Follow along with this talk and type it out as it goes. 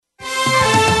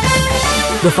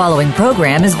The following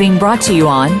program is being brought to you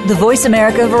on the Voice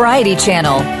America Variety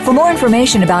Channel. For more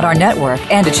information about our network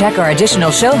and to check our additional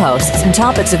show hosts and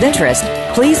topics of interest,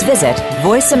 please visit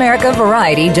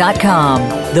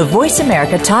voiceamericavariety.com. The Voice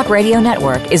America Talk Radio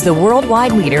Network is the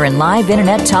worldwide leader in live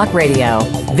Internet talk radio.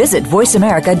 Visit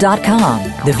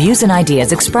voiceamerica.com. The views and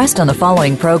ideas expressed on the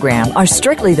following program are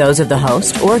strictly those of the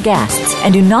host or guests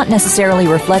and do not necessarily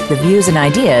reflect the views and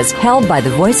ideas held by the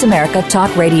Voice America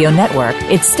Talk Radio Network,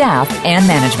 its staff, and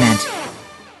management.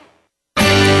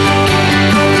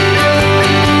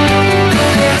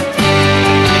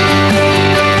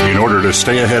 In order to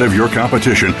stay ahead of your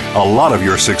competition, a lot of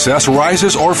your success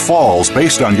rises or falls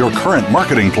based on your current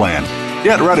marketing plan.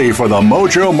 Get ready for the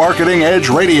Mojo Marketing Edge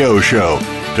radio show.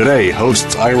 Today,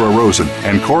 hosts Ira Rosen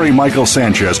and Corey Michael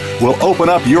Sanchez will open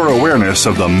up your awareness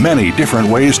of the many different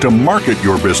ways to market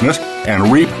your business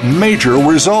and reap major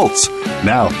results.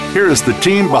 Now, here's the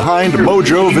team behind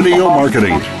Mojo Video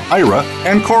Marketing, Ira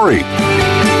and Corey.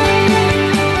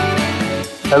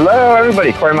 Hello,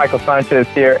 everybody. Corey Michael Sanchez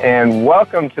here, and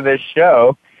welcome to this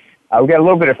show. We got a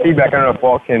little bit of feedback. I don't know if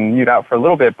Walt can mute out for a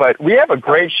little bit, but we have a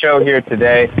great show here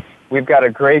today. We've got a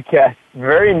great guest,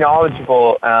 very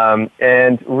knowledgeable,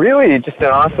 and really just an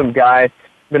awesome guy.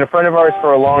 Been a friend of ours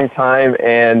for a long time,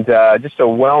 and just a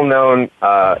well-known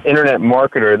internet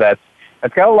marketer that's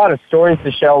got a lot of stories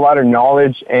to share, a lot of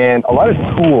knowledge, and a lot of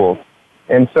tools.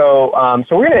 And so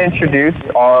we're going to introduce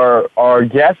our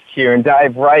guest here and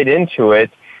dive right into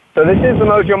it. So this is the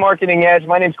Mojo Marketing Edge.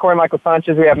 My name is Corey Michael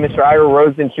Sanchez. We have Mr. Ira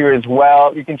Rosen here as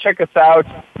well. You can check us out,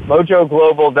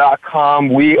 mojoglobal.com.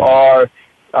 We are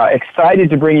excited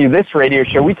to bring you this radio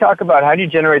show. We talk about how do you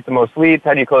generate the most leads,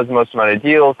 how do you close the most amount of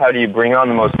deals, how do you bring on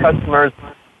the most customers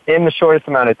in the shortest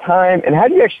amount of time, and how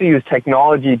do you actually use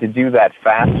technology to do that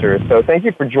faster. So thank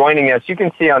you for joining us. You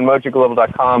can see on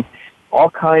mojoglobal.com all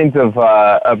kinds of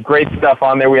great stuff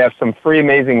on there. We have some free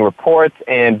amazing reports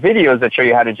and videos that show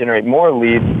you how to generate more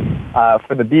leads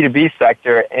for the B2B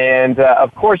sector. And,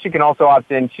 of course, you can also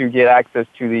opt in to get access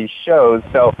to these shows.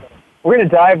 So we're going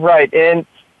to dive right in.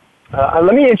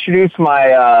 Let me introduce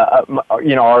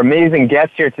our amazing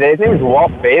guest here today. His name is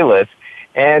Walt Bayliss.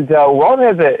 And Walt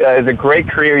has a great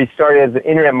career. He started as an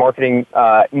internet marketing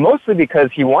mostly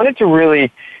because he wanted to really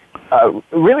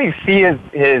see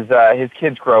his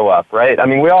kids grow up, right? I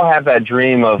mean, we all have that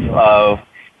dream of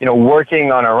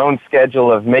working on our own schedule,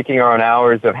 of making our own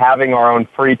hours, of having our own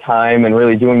free time and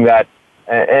really doing that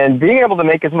and being able to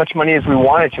make as much money as we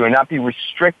wanted to and not be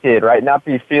restricted, right? Not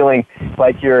be feeling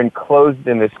like you're enclosed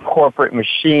in this corporate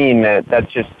machine that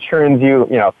just churns you,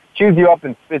 chews you up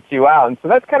and spits you out. And so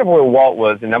that's kind of where Walt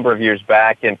was a number of years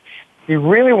back. And he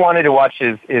really wanted to watch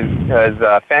his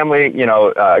family,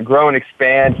 grow and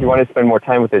expand. He wanted to spend more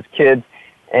time with his kids.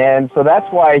 And so that's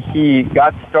why he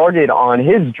got started on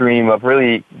his dream of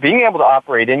really being able to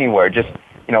operate anywhere, just,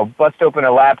 bust open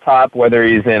a laptop, whether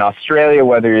he's in Australia,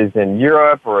 whether he's in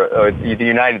Europe or the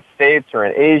United States or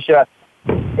in Asia,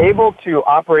 able to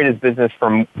operate his business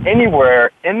from anywhere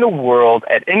in the world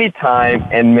at any time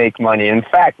and make money. In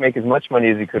fact, make as much money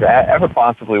as he could ever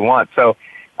possibly want. So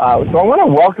I want to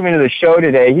welcome him to the show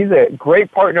today. He's a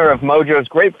great partner of Mojo's,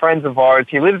 great friends of ours.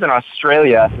 He lives in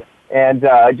Australia, and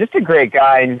just a great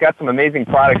guy, and he's got some amazing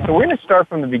products. So we're going to start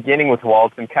from the beginning with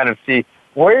Walt and kind of see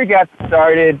where he got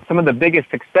started, some of the biggest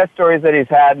success stories that he's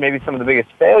had, maybe some of the biggest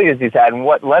failures he's had, and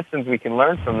what lessons we can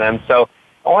learn from them. So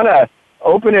I want to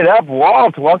open it up.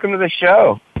 Walt, welcome to the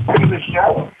show.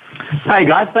 Hey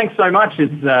guys, thanks so much.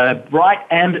 It's bright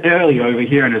and early over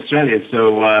here in Australia,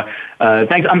 so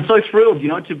thanks. I'm so thrilled,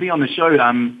 to be on the show.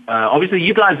 Obviously,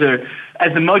 you guys are,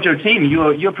 as the Mojo team,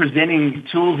 you're presenting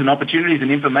tools and opportunities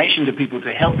and information to people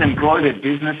to help them grow their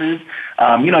businesses,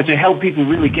 to help people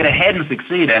really get ahead and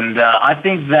succeed. And I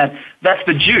think that's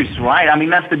the juice, right? I mean,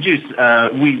 that's the juice.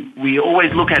 We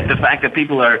always look at the fact that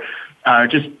people are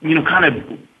just, kind of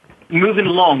moving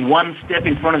along one step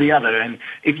in front of the other, and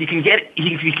if you can get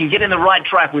in the right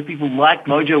track with people like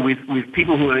Mojo, with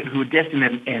people who are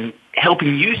destined and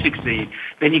helping you succeed,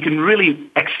 then you can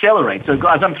really accelerate. So,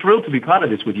 guys, I'm thrilled to be part of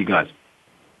this with you guys.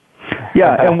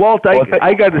 Yeah, and Walt,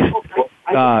 I got to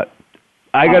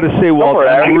say, Walt,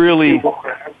 I'm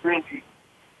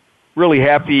really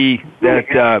happy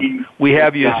that we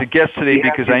have you as a guest today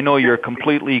because I know you're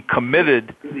completely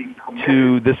committed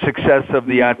to the success of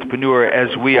the entrepreneur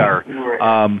as we are.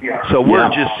 So we're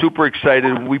just super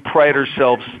excited. We pride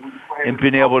ourselves in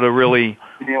being able to really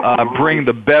bring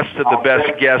the best of the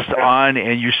best guests on,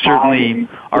 and you certainly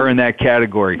are in that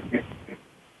category.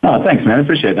 Oh, thanks, man. I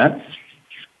appreciate that.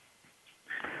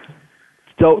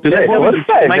 So let's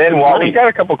dive in. Well, we've got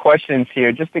a couple questions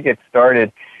here just to get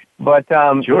started. But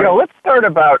Sure. let's start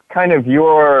about kind of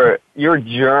your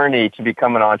journey to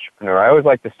become an entrepreneur. I always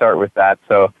like to start with that.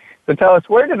 So tell us,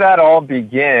 where did that all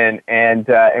begin, and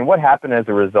what happened as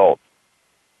a result?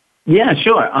 Yeah,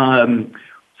 sure.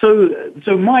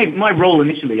 So my role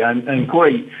initially, and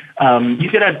Corey, you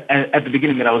said at the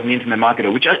beginning that I was an internet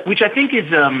marketer, which I think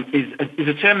is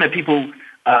a term that people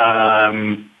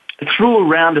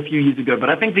threw around a few years ago,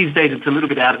 but I think these days it's a little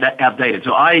bit outdated.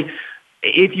 So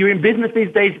if you're in business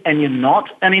these days and you're not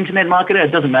an internet marketer,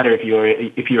 it doesn't matter if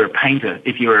you're a painter,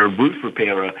 if you're a roof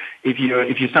repairer, if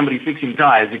you're somebody fixing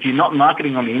tires. If you're not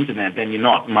marketing on the internet, then you're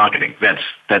not marketing. That's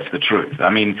the truth. I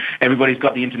mean, everybody's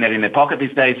got the internet in their pocket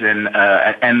these days, and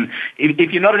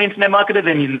if you're not an internet marketer,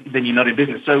 then you're not in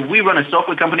business. So we run a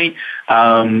software company,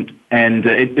 and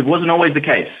it wasn't always the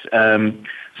case.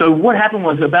 So what happened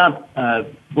was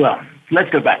let's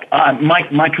go back.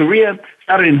 My career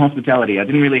started in hospitality. I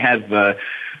didn't really have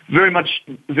very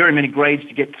many grades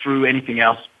to get through anything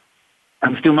else.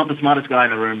 I'm still not the smartest guy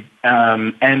in the room.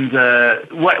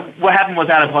 What happened was,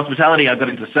 out of hospitality, I got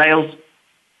into sales.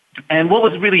 And what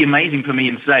was really amazing for me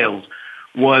in sales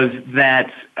was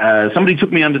that somebody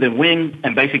took me under their wing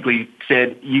and basically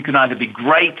said, you can either be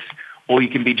great or you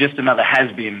can be just another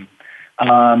has-been.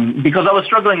 Because I was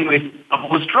struggling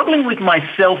with my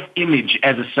self-image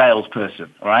as a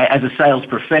salesperson, right? As a sales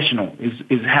professional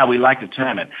is how we like to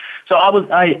term it. So I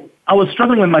was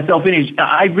struggling with my self-image.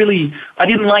 I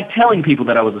didn't like telling people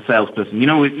that I was a salesperson.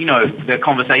 The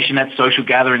conversation at social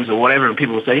gatherings or whatever, and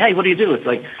people will say, "Hey, what do you do?" It's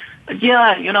like, "Yeah,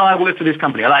 I work for this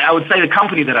company." I would say the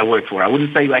company that I work for. I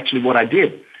wouldn't say actually what I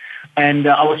did. And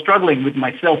I was struggling with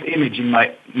my self-image in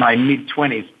my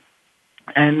mid-20s.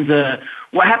 And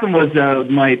what happened was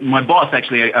my boss,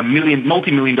 actually a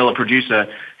multi-million-dollar producer,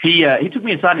 he took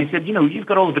me aside and he said, you've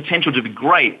got all the potential to be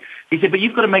great. He said, but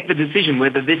you've got to make the decision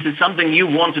whether this is something you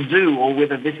want to do or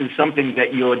whether this is something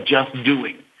that you're just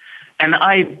doing. And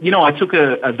I took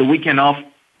the weekend off.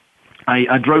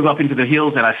 I drove up into the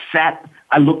hills and I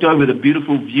looked over the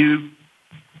beautiful view,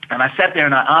 and I sat there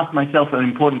and I asked myself an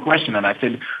important question, and I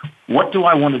said, what do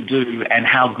I want to do and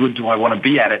how good do I want to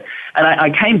be at it? And I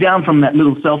came down from that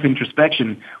little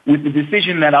self-introspection with the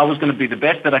decision that I was going to be the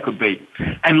best that I could be.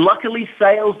 And luckily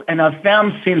sales, and I've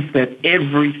found since that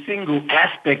every single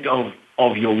aspect of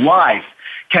your life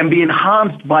can be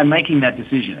enhanced by making that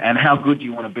decision and how good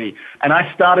you want to be. And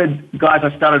I started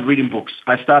reading books.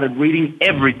 I started reading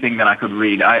everything that I could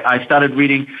read. I started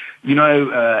reading,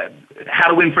 How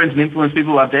to Win Friends and Influence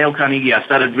People by Dale Carnegie. I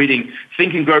started reading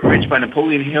Think and Grow Rich by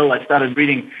Napoleon Hill. I started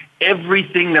reading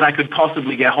everything that I could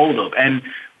possibly get hold of. And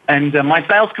my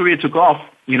sales career took off.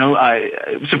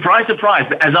 Surprise, surprise.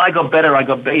 As I got better, I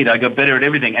got better at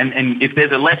everything. And if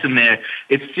there's a lesson there,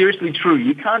 it's seriously true.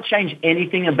 You can't change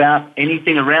anything about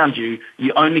anything around you.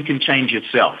 You only can change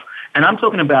yourself. And I'm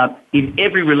talking about in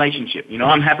every relationship.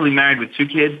 I'm happily married with 2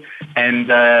 kids.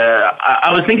 And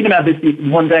I was thinking about this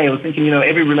one day. I was thinking,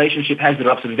 every relationship has its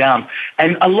ups and downs.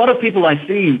 And a lot of people I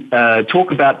see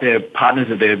talk about their partners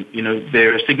or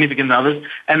their significant others.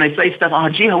 And they say stuff, I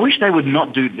wish they would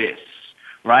not do this.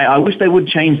 Right? I wish they would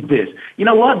change this. You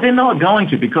know what? They're not going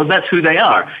to, because that's who they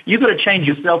are. You've got to change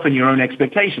yourself and your own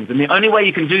expectations. And the only way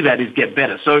you can do that is get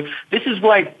better. So this is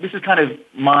kind of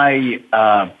my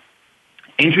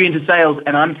entry into sales.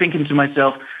 And I'm thinking to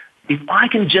myself, if I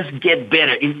can just get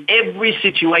better in every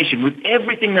situation with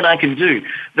everything that I can do,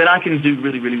 then I can do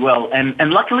really, really well. And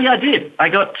luckily I did. I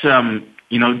got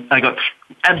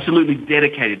absolutely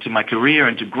dedicated to my career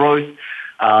and to growth.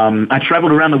 I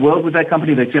traveled around the world with that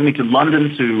company. They sent me to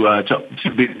London to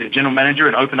be the general manager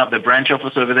and open up their branch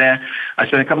office over there. I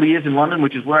spent a couple of years in London,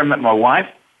 which is where I met my wife.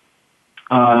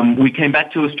 We came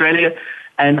back to Australia,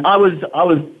 and I was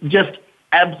just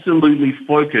absolutely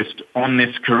focused on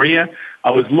this career. I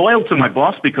was loyal to my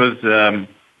boss because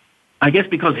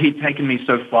he'd taken me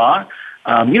so far.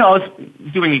 I was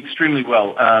doing extremely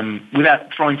well.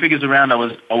 Without throwing figures around, I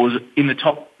was in the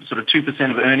top sort of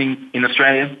 2% of earning in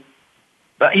Australia.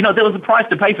 But, there was a price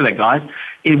to pay for that, guys.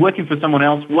 In working for someone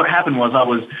else, what happened was I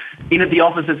was in at the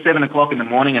office at 7 o'clock in the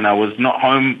morning, and I was not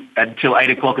home until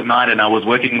 8 o'clock at night, and I was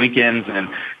working weekends. And,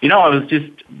 I was just,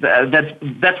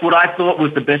 that's what I thought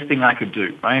was the best thing I could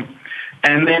do, right?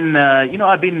 And then,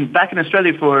 I've been back in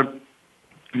Australia for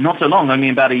not so long, only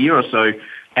about a year or so,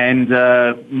 and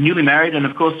newly married. And,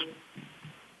 of course,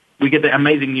 we get the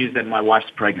amazing news that my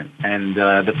wife's pregnant, and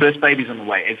the first baby's on the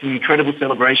way. It's an incredible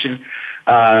celebration,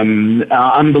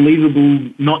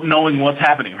 unbelievable not knowing what's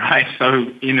happening, right? So,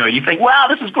 you think, wow,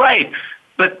 this is great.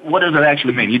 But what does it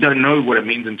actually mean? You don't know what it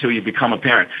means until you become a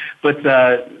parent. But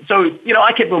so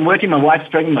I kept on working. My wife's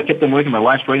pregnant. I kept on working. My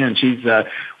wife's pregnant, and she's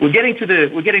we're getting to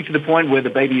the point where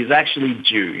the baby is actually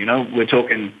due. We're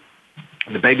talking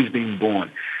the baby's being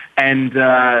born, and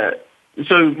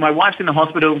so my wife's in the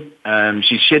hospital.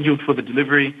 She's scheduled for the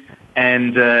delivery,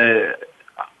 and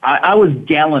I was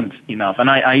gallant enough, and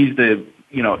I use the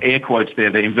air quotes there,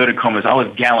 the inverted commas. I was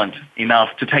gallant enough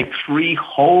to take 3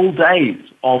 whole days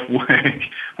off work,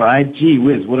 right? Gee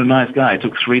whiz, what a nice guy. I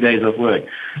took 3 days off work.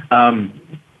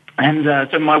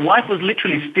 So my wife was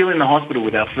literally still in the hospital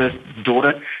with our first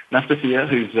daughter, Nastasia,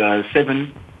 who's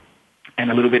 7 and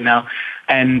a little bit now.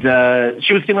 And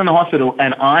she was still in the hospital,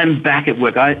 and I'm back at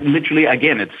work. I literally,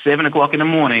 again, it's 7 o'clock in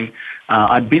the morning.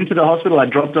 I'd been to the hospital. I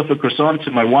dropped off a croissant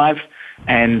to my wife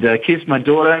and kissed my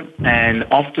daughter, and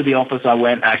off to the office I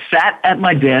went. I sat at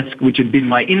my desk, which had been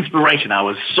my inspiration. I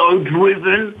was so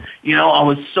driven, I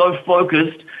was so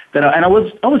focused that I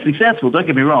was successful, don't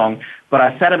get me wrong, but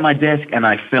I sat at my desk and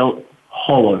I felt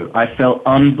hollow. I felt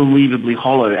unbelievably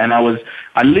hollow, and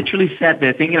I literally sat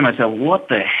there thinking to myself, what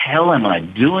the hell am I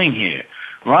doing here?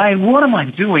 Ryan, what am I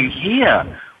doing here?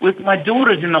 With my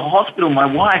daughters in the hospital, my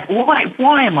wife,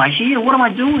 why am I here? What am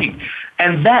I doing?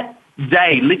 And that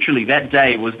day, literally that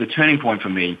day, was the turning point for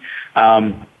me.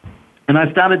 And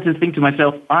I started to think to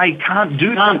myself, I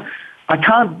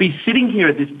can't be sitting here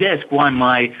at this desk while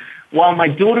my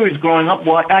daughter is growing up.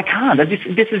 I can't.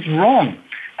 This is wrong.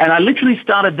 And I literally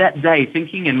started that day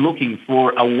thinking and looking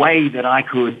for a way that I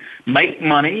could make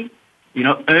money,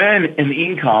 earn an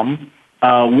income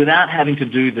without having to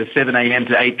do the 7 a.m.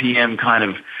 to 8 p.m. kind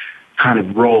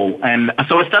of role. And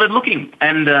so I started looking,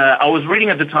 and I was reading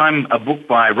at the time a book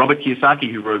by Robert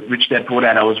Kiyosaki, who wrote Rich Dad Poor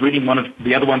Dad. I was reading one of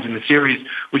the other ones in the series,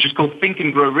 which is called Think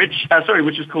and Grow Rich.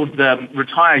 Which is called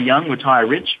Retire Young, Retire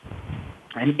Rich.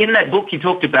 And in that book, he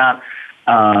talked about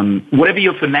whatever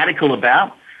you're fanatical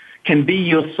about can be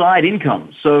your side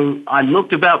income. So I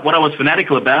looked about what I was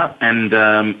fanatical about, and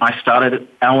I started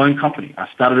our own company. I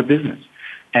started a business.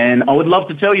 And I would love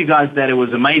to tell you guys that it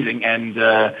was amazing, and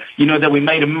that we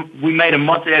made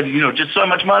just so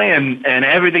much money, and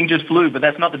everything just flew. But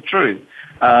that's not the truth.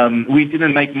 We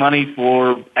didn't make money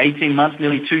for 18 months,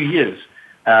 nearly 2 years,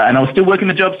 and I was still working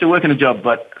the job.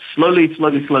 But slowly,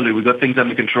 we got things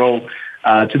under control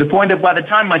to the point that by the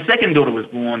time my second daughter was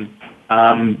born,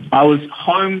 I was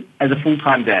home as a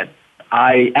full-time dad.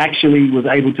 I actually was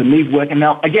able to leave work. And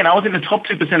now, again, I was in the top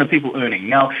 2% of people earning.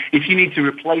 Now, if you need to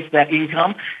replace that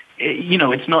income,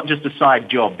 it's not just a side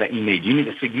job that you need. You need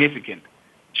a significant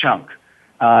chunk.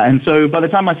 And so by the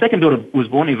time my second daughter was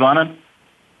born, Ivana,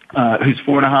 who's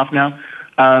 4.5 now,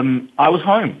 I was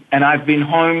home. And I've been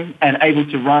home and able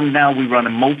to we run a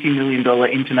multi-million-dollar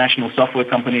international software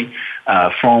company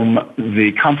from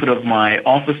the comfort of my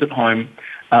office at home.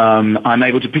 I'm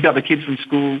able to pick up the kids from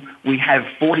school. We have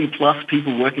 40-plus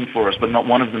people working for us, but not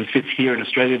one of them sits here in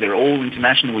Australia. They're all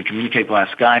international. We communicate via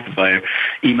Skype, via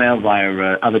email,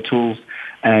 via other tools.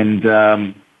 And,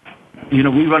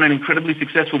 we run an incredibly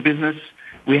successful business.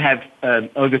 We have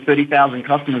over 30,000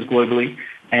 customers globally,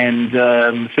 and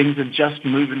things are just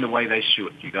moving the way they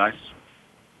should, you guys.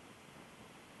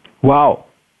 Wow.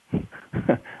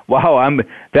 Wow,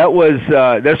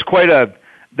 that's quite an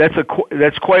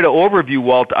overview,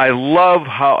 Walt. I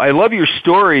love your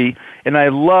story, and I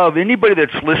love anybody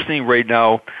that's listening right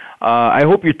now. I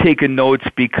hope you're taking notes,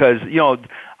 because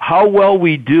how well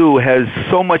we do has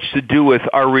so much to do with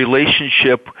our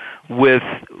relationship with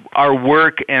our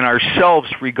work and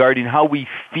ourselves regarding how we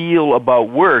feel about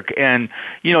work. And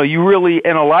you really,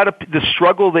 and a lot of the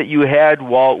struggle that you had,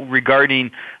 Walt,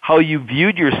 regarding how you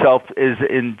viewed yourself is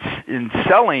in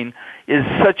selling, is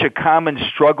such a common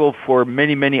struggle for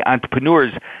many, many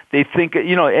entrepreneurs. They think, and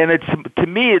to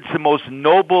me, it's the most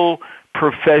noble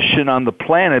profession on the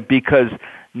planet, because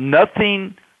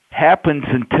nothing happens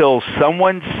until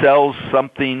someone sells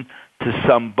something to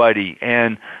somebody.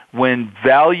 And when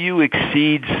value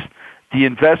exceeds the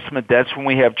investment, that's when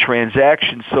we have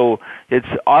transactions. So it's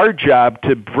our job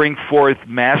to bring forth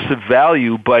massive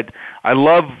value. But I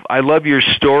love your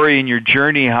story and your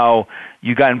journey, how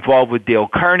you got involved with Dale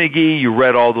Carnegie, you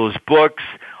read all those books,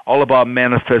 all about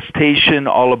manifestation,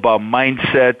 all about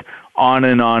mindset, on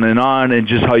and on and on, and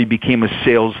just how you became a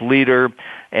sales leader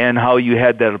and how you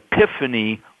had that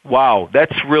epiphany. Wow,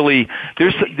 that's really,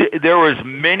 there was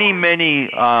many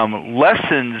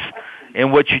lessons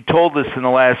in what you told us in the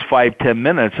last 5-10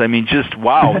 minutes. I mean, just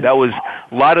wow, that was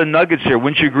a lot of nuggets there.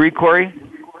 Wouldn't you agree, Corey?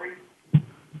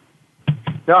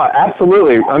 No,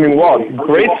 absolutely. I mean, Walt,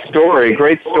 great story.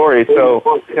 So,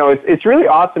 it's really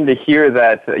awesome to hear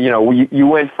that, you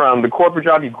went from the corporate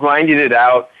job, you grinded it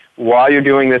out, while you're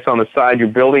doing this on the side, you're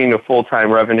building a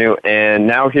full-time revenue, and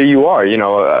now here you are,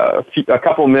 a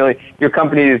couple million, your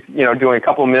company is, doing a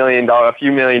couple $1 million, a few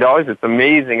 $1 million. It's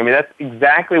amazing. I mean, that's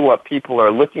exactly what people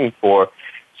are looking for.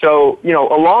 So,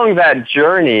 along that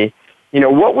journey,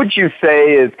 what would you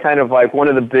say is kind of like one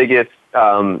of the biggest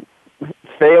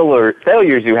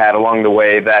failures you had along the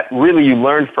way that really you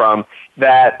learned from,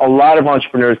 that a lot of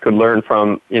entrepreneurs could learn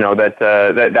from,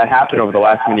 that happened over the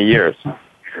last many years?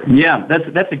 Yeah,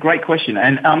 that's a great question.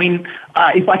 And I mean,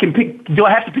 if I can pick, do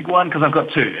I have to pick one? Because I've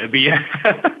got two. It'd be a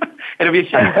shame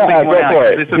to pick one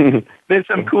out. There's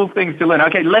some cool things to learn.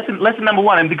 Okay, lesson number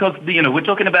one, and because we're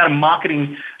talking about a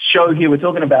marketing show here, we're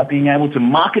talking about being able to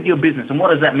market your business. And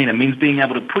what does that mean? It means being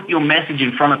able to put your message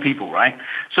in front of people, right?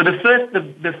 So the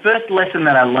first lesson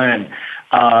that I learned,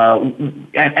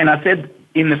 and I said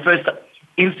in the first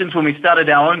instance when we started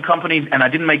our own company, and I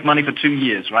didn't make money for 2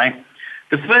 years, right?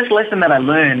 The first lesson that I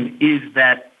learned is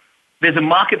that there's a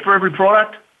market for every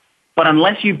product, but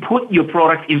unless you put your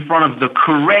product in front of the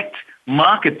correct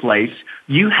marketplace,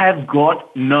 you have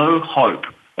got no hope.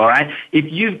 All right?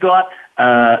 If you've got,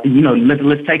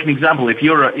 let's take an example. If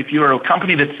you're a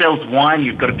company that sells wine,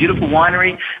 you've got a beautiful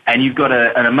winery, and you've got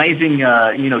an amazing,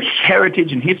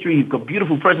 heritage and history. You've got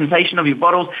beautiful presentation of your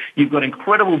bottles. You've got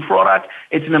incredible product.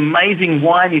 It's an amazing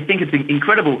wine. You think it's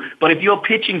incredible. But if you're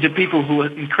pitching to people who are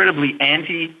incredibly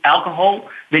anti-alcohol,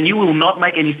 then you will not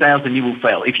make any sales and you will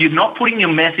fail. If you're not putting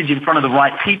your message in front of the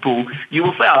right people, you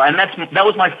will fail. And that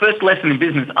was my first lesson in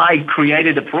business. I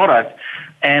created a product,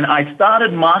 and I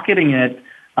started marketing it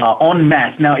en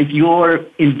masse. Now, if you're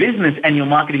in business and you're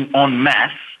marketing en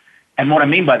masse, and what I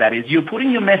mean by that is you're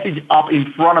putting your message up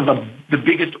in front of the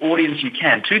biggest audience you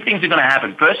can. Two things are going to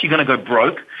happen. First, you're going to go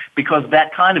broke because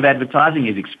that kind of advertising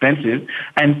is expensive.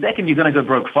 And second, you're going to go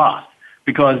broke fast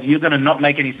because you're going to not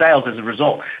make any sales as a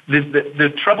result.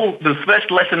 The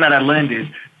first lesson that I learned is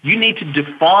you need to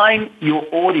define your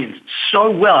audience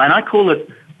so well. And I call it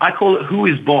who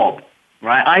is Bob.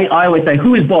 Right? I always say,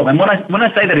 who is Bob? And when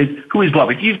I say that is, who is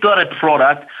Bob? If you've got a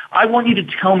product, I want you to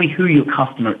tell me who your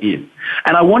customer is.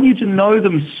 And I want you to know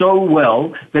them so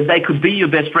well that they could be your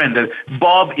best friend.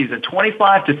 Bob is a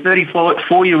 25 to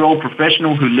 34-year-old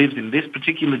professional who lives in this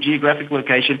particular geographic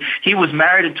location. He was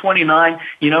married at 29.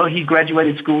 He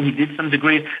graduated school. He did some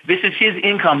degrees. This is his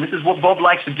income. This is what Bob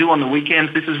likes to do on the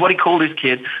weekends. This is what he called his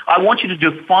kids. I want you to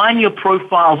define your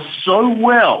profile so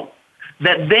well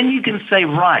that then you can say,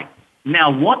 right,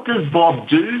 now, what does Bob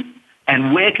do,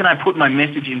 and where can I put my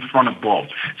message in front of Bob?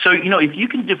 So, if you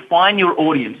can define your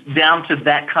audience down to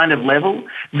that kind of level,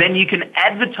 then you can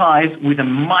advertise with a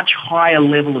much higher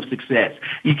level of success.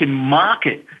 You can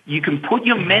market. You can put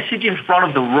your message in front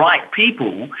of the right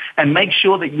people and make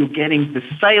sure that you're getting the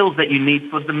sales that you need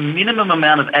for the minimum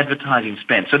amount of advertising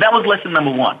spent. So that was lesson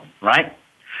number one, right?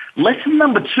 Lesson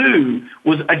number two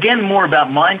was, again, more about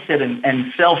mindset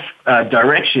and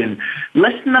self-direction.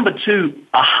 Lesson number two,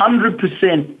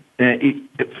 100%,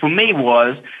 for me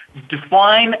was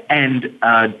define and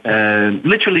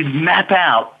literally map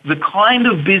out the kind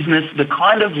of business, the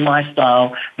kind of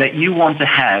lifestyle that you want to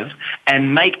have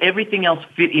and make everything else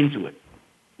fit into it.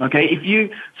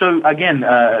 Okay, so again,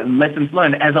 lessons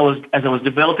learned as I was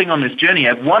developing on this journey.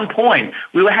 At one point,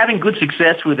 we were having good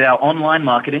success with our online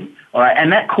marketing, all right,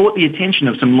 and that caught the attention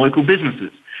of some local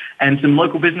businesses. And some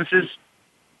local businesses.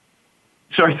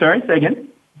 Sorry, say again.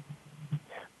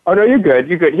 Oh no, you're good.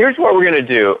 Here's what we're going to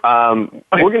do.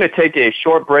 Okay. We're going to take a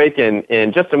short break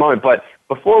in just a moment. But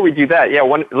before we do that,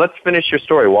 let's finish your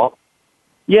story, Walt.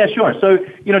 Yeah, sure. So,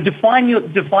 define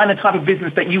the type of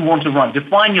business that you want to run.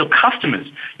 Define your customers,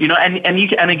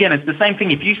 and again, it's the same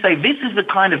thing. If you say, this is the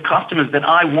kind of customers that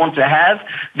I want to have,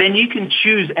 then you can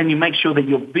choose and you make sure that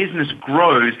your business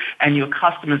grows and your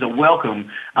customers are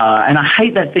welcome. And I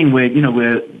hate that thing where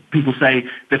people say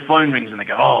their phone rings and they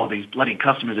go, oh, these bloody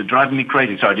customers are driving me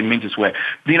crazy. Sorry, I didn't mean to swear.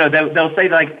 They'll say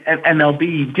and they'll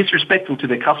be disrespectful to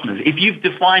their customers. If you've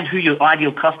defined who your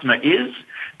ideal customer is,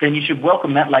 then you should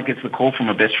welcome that like it's a call from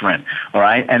a best friend, all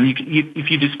right? And if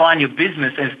you define your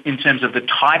business as in terms of the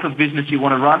type of business you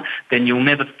want to run, then you'll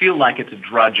never feel like it's a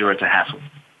drudge or it's a hassle.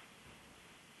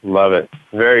 Love it.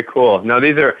 Very cool. Now,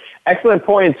 these are excellent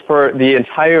points for the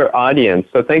entire audience,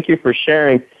 so thank you for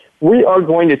sharing. We are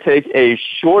going to take a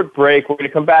short break. We're going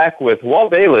to come back with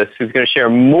Walt Bayliss, who's going to share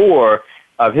more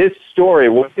of his story,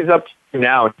 what he's up to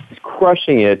now. He's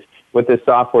crushing it with his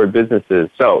software businesses.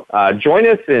 So join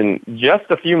us in just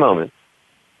a few moments.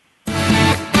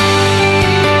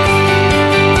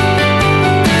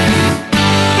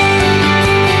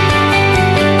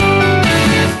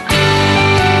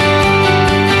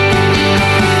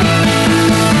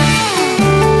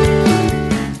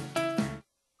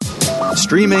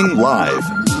 Streaming live.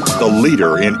 The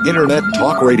leader in Internet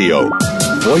talk radio.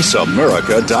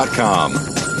 VoiceAmerica.com.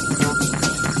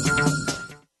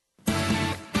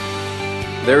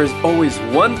 There is always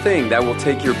one thing that will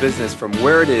take your business from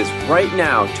where it is right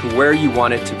now to where you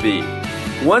want it to be.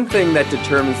 One thing that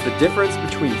determines the difference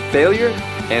between failure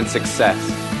and success.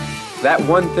 That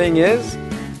one thing is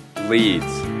leads.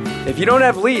 If you don't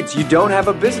have leads, you don't have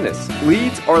a business.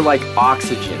 Leads are like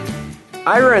oxygen.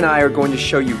 Ira and I are going to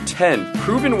show you 10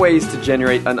 proven ways to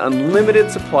generate an unlimited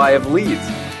supply of leads.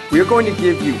 We are going to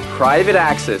give you private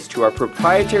access to our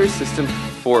proprietary system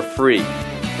for free.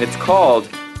 It's called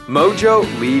Mojo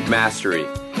Lead Mastery.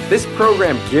 This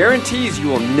program guarantees you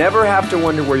will never have to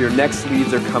wonder where your next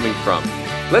leads are coming from.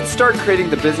 Let's start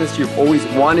creating the business you've always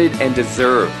wanted and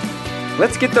deserved.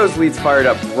 Let's get those leads fired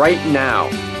up right now.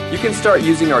 You can start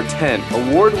using our 10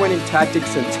 award-winning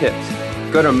tactics and tips.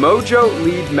 Go to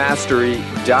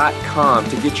mojoleadmastery.com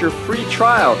to get your free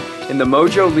trial in the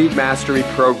Mojo Lead Mastery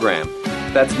program.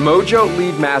 That's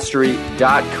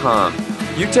mojoleadmastery.com.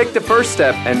 You take the first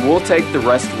step and we'll take the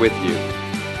rest with you.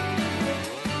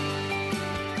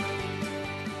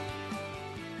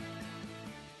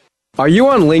 Are you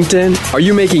on LinkedIn? Are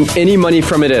you making any money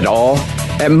from it at all?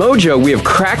 At Mojo, we have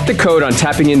cracked the code on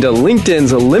tapping into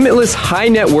LinkedIn's limitless high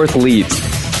net worth leads.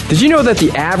 Did you know that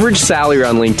the average salary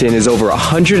on LinkedIn is over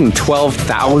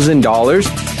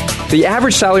 $112,000? The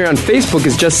average salary on Facebook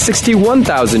is just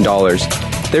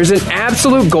 $61,000. There's an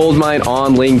absolute gold mine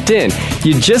on LinkedIn.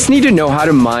 You just need to know how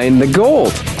to mine the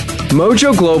gold.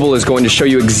 Mojo Global is going to show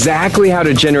you exactly how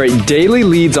to generate daily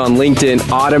leads on LinkedIn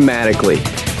automatically.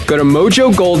 Go to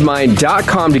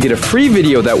mojogoldmine.com to get a free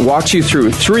video that walks you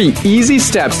through 3 easy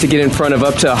steps to get in front of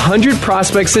up to 100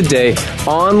 prospects a day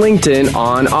on LinkedIn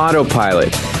on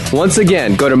autopilot. Once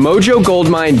again, go to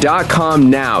mojogoldmine.com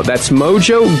now. That's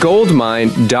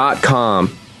mojogoldmine.com.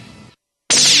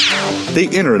 The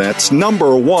Internet's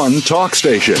 #1 talk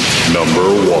station.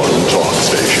 #1 talk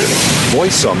station.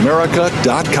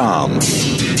 VoiceAmerica.com.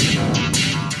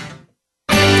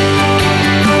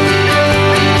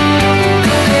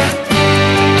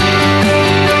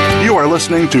 You are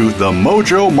listening to The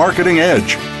Mojo Marketing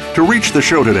Edge. To reach the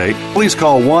show today, please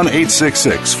call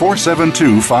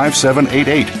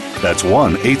 1-866-472-5788. That's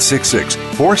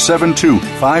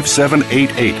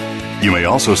 1-866-472-5788. You may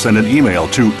also send an email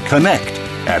to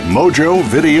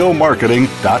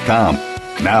connect@mojovideomarketing.com.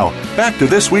 Now, back to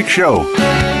this week's show.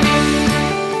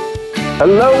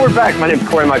 Hello, we're back. My name is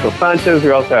Corey Michael Sanchez.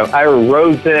 We also have Ira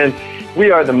Rosen. We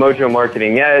are the Mojo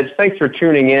Marketing Edge. Thanks for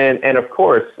tuning in. And, of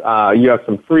course, you have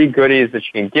some free goodies that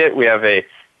you can get. We have a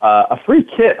free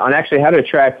kit on actually how to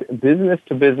attract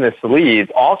business-to-business leads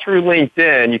all through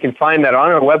LinkedIn. You can find that on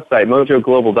our website,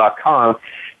 mojoglobal.com.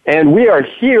 And we are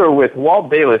here with Walt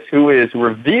Bayliss, who is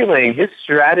revealing his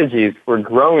strategies for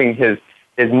growing his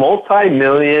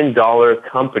multi-million-dollar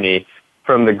company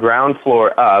from the ground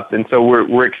floor up. And so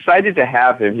we're excited to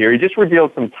have him here. He just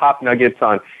revealed some top nuggets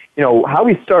on, how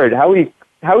he started, how he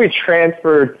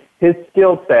transferred his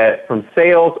skill set from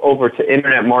sales over to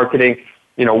internet marketing,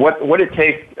 what it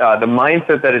takes, the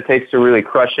mindset that it takes to really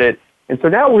crush it. And so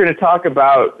now we're going to talk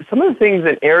about some of the things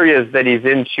and areas that he's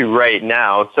into right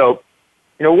now. So,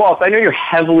 Walt, I know you're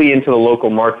heavily into the local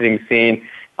marketing scene.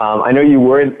 I know you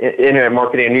were in internet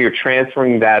marketing. I know you're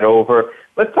transferring that over.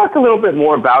 Let's talk a little bit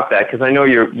more about that, because I know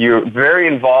you're very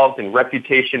involved in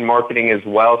reputation marketing as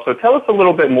well. So tell us a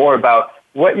little bit more about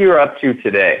what you're up to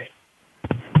today.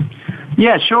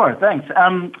 Yeah, sure. Thanks.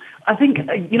 I think,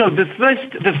 the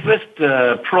first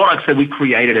products that we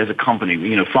created as a company,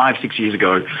 5-6 years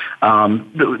ago,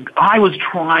 I was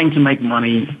trying to make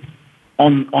money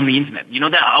on the internet.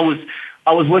 That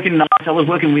I was working nights, I was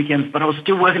working weekends, but I was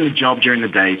still working the job during the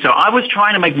day. So I was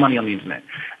trying to make money on the internet.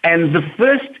 And the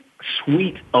first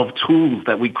suite of tools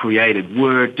that we created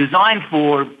were designed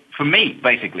for me,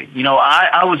 basically.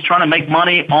 I was trying to make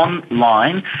money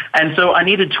online, and so I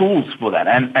needed tools for that.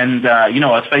 And I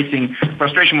was facing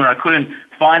frustration where I couldn't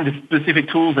find the specific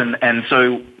tools, and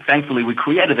so thankfully we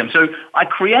created them. So I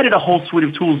created a whole suite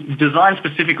of tools designed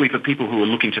specifically for people who are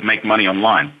looking to make money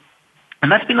online.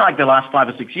 And that's been like the last 5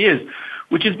 or 6 years,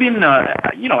 which has been,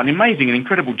 an amazing and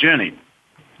incredible journey.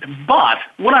 But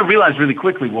what I realized really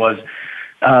quickly was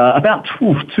about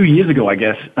 2 years ago, I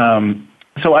guess,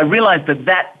 so I realized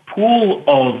that pool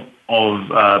of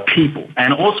people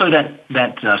and also that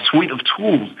suite of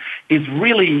tools is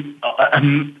really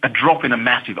a drop in a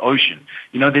massive ocean.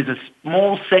 There's a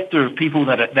small sector of people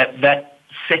that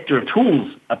sector of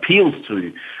tools appeals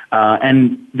to,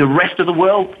 and the rest of the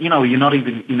world, you're not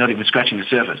even scratching the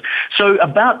surface. So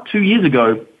about 2 years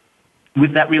ago,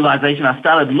 with that realization, I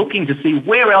started looking to see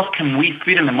where else can we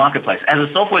fit in the marketplace as a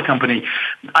software company.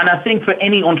 And I think for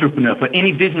any entrepreneur, for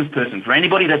any business person, for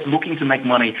anybody that's looking to make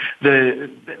money, the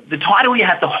title you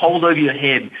have to hold over your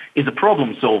head is a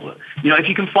problem solver. If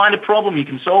you can find a problem, you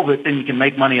can solve it, then you can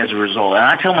make money as a result. And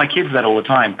I tell my kids that all the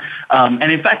time.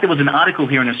 And in fact, there was an article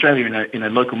here in Australia in a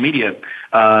local media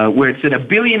where it said, "A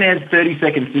billionaire's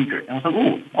 30-second secret." And I was like,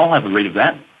 "Ooh, I'll have a read of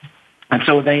that." And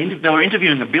so they were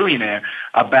interviewing a billionaire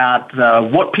about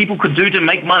what people could do to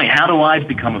make money. How do I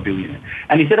become a billionaire?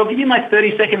 And he said, "I'll give you my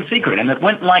 30-second secret." And it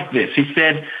went like this. He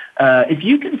said, if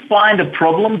you can find a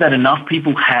problem that enough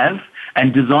people have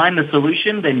and design the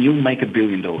solution, then you'll make $1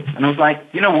 billion. And I was like,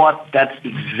 you know what? That's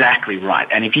exactly right.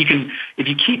 And if you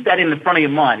keep that in the front of your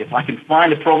mind, if I can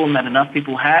find a problem that enough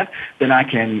people have, then I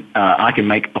can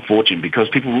make a fortune because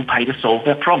people will pay to solve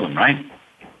that problem, right?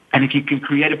 And if you can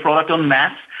create a product en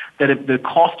masse, that the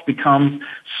cost becomes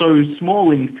so small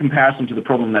in comparison to the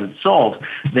problem that it solves,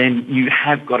 then you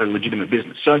have got a legitimate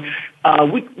business. So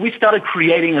we started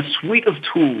creating a suite of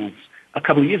tools a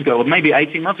couple of years ago, or maybe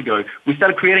 18 months ago. We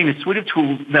started creating a suite of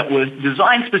tools that were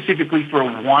designed specifically for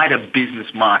a wider business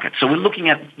market. So we're looking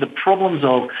at the problems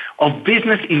of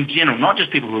business in general, not just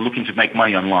people who are looking to make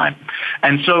money online.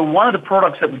 And so one of the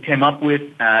products that we came up with,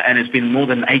 and it's been more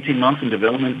than 18 months in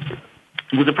development,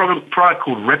 was a product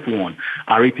called RepWarn,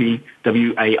 RepWarn,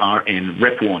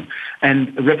 RepWarn. And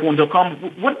RepWarn.com,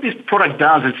 what this product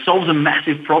does, it solves a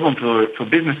massive problem for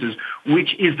businesses,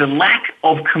 which is the lack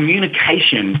of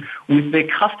communication with their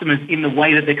customers in the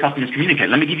way that their customers communicate.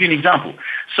 Let me give you an example.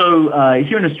 So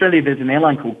here in Australia, there's an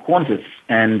airline called Qantas,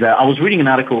 and I was reading an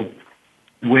article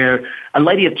where a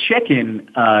lady at check-in,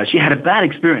 she had a bad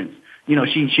experience.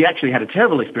 She actually had a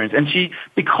terrible experience, and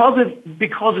because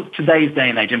of today's day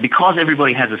and age, and because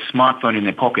everybody has a smartphone in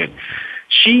their pocket,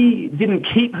 she didn't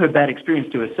keep her bad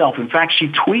experience to herself. In fact, she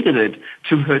tweeted it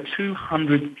to her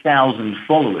 200,000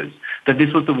 followers that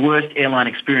this was the worst airline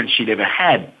experience she'd ever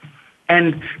had.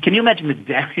 And can you imagine the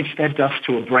damage that does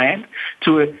to a brand,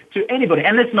 to anybody?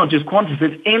 And it's not just Qantas.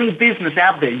 It's any business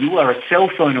out there. You are a cell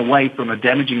phone away from a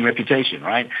damaging reputation,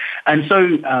 right? And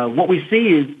so what we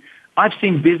see is, I've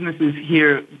seen businesses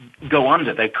here go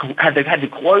under. They've had to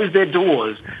close their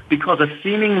doors because a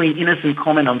seemingly innocent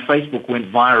comment on Facebook went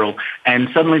viral, and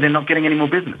suddenly they're not getting any more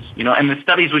business. And the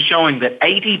studies were showing that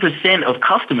 80% of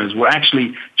customers were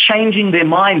actually changing their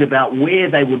mind about where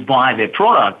they would buy their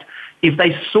product if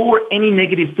they saw any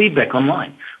negative feedback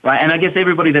online, right? And I guess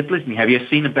everybody that's listening, have you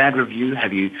seen a bad review?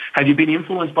 Have you been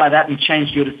influenced by that and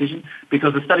changed your decision?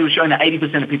 Because the study was showing that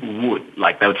 80% of people would.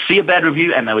 Like, they would see a bad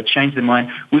review and they would change their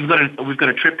mind. We've got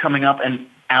a trip coming up, and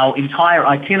our entire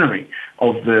itinerary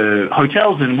of the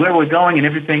hotels and where we're going and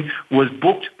everything was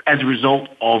booked as a result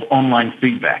of online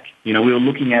feedback. We were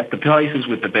looking at the places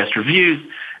with the best reviews,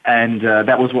 and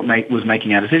that was what was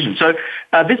making our decision. So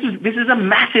this is a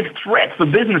massive threat for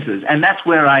businesses, and that's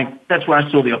where I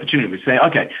saw the opportunity to say,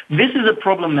 okay, this is a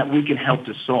problem that we can help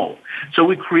to solve. So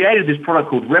we created this product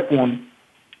called RepWarn,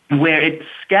 where it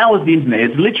scours the internet.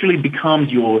 It literally becomes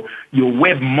your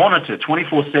web monitor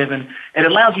 24/7. It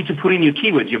allows you to put in your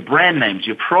keywords, your brand names,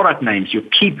 your product names, your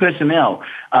key personnel,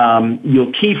 your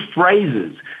key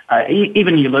phrases,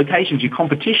 even your locations, your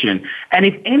competition. And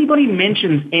if anybody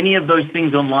mentions any of those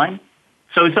things online,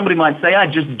 so somebody might say, I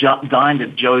just dined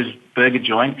at Joe's Burger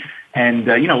Joint, and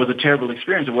it was a terrible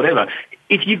experience or whatever.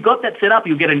 If you've got that set up,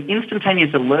 you'll get an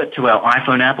instantaneous alert to our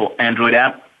iPhone app or Android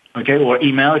app, okay, or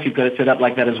email if you've got it set up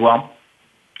like that as well.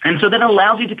 And so that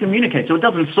allows you to communicate. So it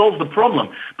doesn't solve the problem,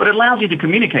 but it allows you to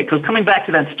communicate. Because coming back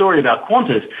to that story about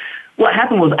Qantas, what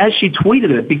happened was, as she tweeted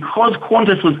it, because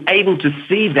Qantas was able to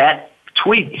see that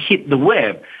tweet hit the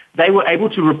web, they were able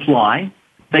to reply.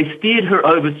 They steered her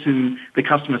over to the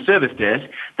customer service desk.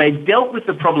 They dealt with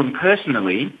the problem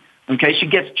personally. Okay, she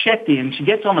gets checked in. She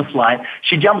gets on the flight.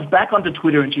 She jumps back onto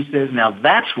Twitter and she says, now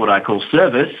that's what I call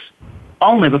service.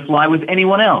 I'll never fly with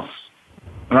anyone else,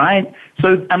 right?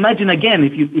 So imagine again,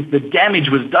 if the damage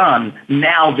was done,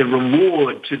 now the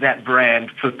reward to that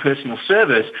brand for personal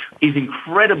service is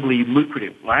incredibly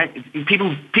lucrative, right?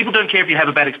 People don't care if you have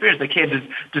a bad experience. They care,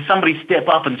 does somebody step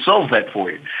up and solve that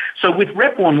for you? So with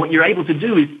RepWarn, what you're able to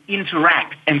do is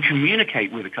interact and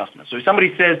communicate with the customer. So if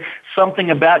somebody says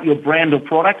something about your brand or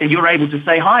product, and you're able to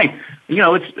say, hi,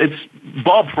 it's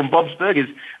Bob from Bob's Burgers.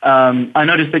 I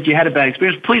noticed that you had a bad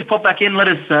experience. Please pop back in. Let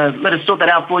us sort that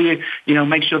out for you.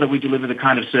 Make sure that we deliver the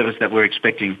kind of service that we're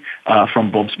expecting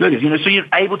from Bob's Burgers. So you're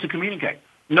able to communicate.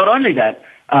 not only that,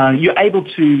 you're able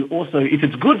to also, if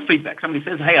it's good feedback, somebody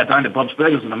says, hey, I dined at Bob's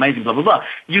Burgers, an amazing, blah, blah, blah.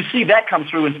 You see that come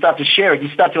through and start to share it. You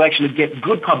start to actually get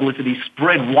good publicity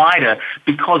spread wider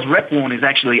because RepWarn is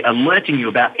actually alerting you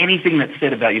about anything that's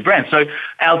said about your brand. So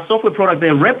our software product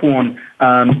there, RepWarn,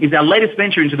 is our latest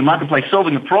venture into the marketplace,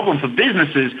 solving a problem for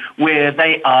businesses where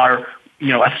they are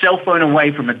a cell phone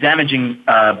away from a damaging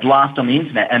blast on the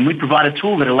internet, and we provide a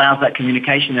tool that allows that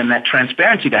communication and that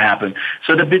transparency to happen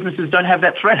so that businesses don't have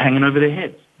that threat hanging over their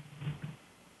heads.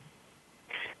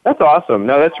 That's awesome.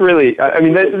 No, that's really,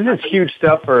 this is huge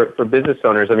stuff for business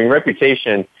owners. I mean,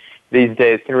 reputation these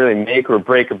days can really make or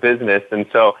break a business, and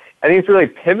so I think it's really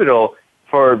pivotal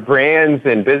for brands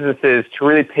and businesses to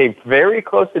really pay very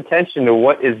close attention to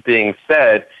what is being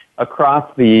said across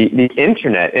the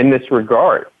internet in this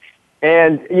regard.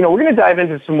 And, we're going to dive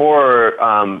into some more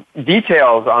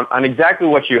details on exactly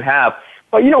what you have.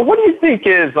 But, what do you think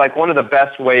is like one of the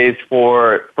best ways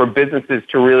for businesses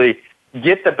to really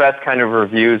get the best kind of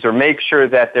reviews or make sure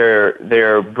that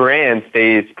their brand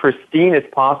stays pristine as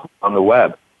possible on the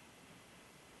web?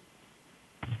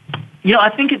 I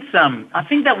think I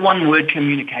think that one word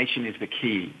communication is the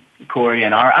key, Corey.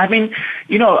 And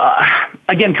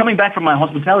again, coming back from my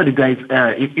hospitality days,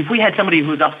 if we had somebody who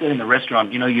was upset in the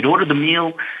restaurant, you'd order the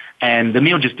meal and the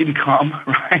meal just didn't come,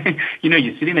 right?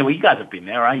 You're sitting there, well, you guys have been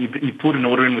there, right? You put an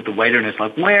order in with the waiter and it's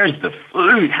like, where's the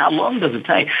food? How long does it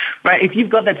take? Right? If you've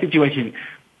got that situation,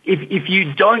 if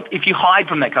you hide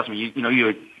from that customer,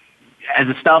 you're as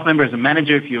a staff member, as a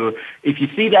manager, if you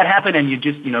see that happen and you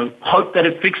just, hope that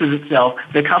it fixes itself,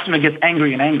 the customer gets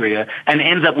angrier and angrier and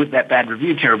ends up with that bad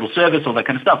review, terrible service, all that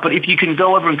kind of stuff. But if you can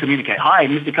go over and communicate, hi,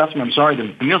 Mr. Customer, I'm sorry,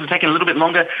 the meals are taking a little bit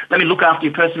longer. Let me look after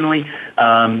you personally,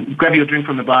 grab you a drink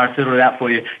from the bar, settle it out for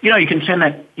you. You can turn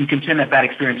that bad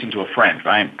experience into a friend,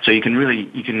 right? So you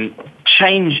can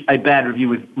change a bad review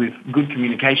with good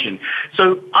communication.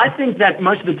 So I think that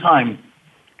most of the time,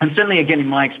 and certainly again in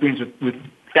my experience with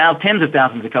tens of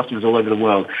thousands of customers all over the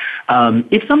world.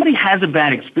 If somebody has a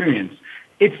bad experience,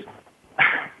 it's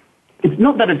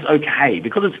not that it's okay,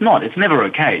 because it's not. It's never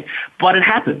okay. But it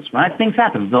happens, right? Things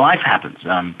happen. The life happens.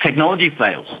 Technology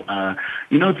fails.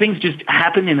 Things just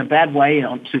happen in a bad way,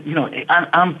 an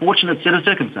unfortunate set of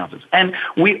circumstances. And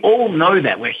we all know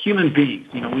that. We're human beings.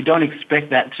 We don't expect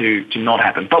that to not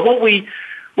happen. But what we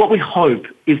hope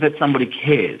is that somebody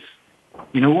cares.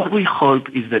 What we hope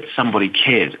is that somebody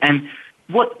cares. And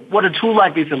what a tool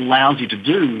like this allows you to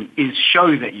do is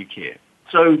show that you care.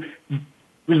 So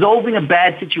resolving a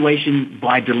bad situation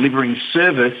by delivering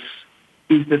service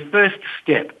is the first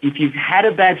step. If you've had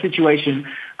a bad situation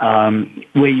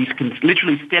where you can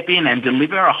literally step in and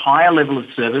deliver a higher level of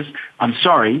service, I'm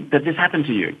sorry that this happened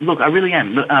to you. Look, I really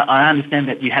am. Look, I understand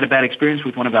that you had a bad experience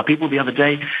with one of our people the other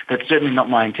day. That's certainly not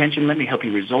my intention. Let me help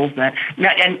you resolve that. Now,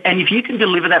 and if you can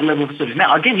deliver that level of service,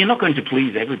 now, again, you're not going to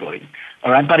please everybody,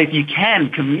 all right? But if you can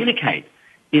communicate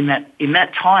in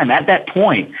that time, at that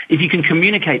point, if you can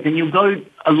communicate, then you'll go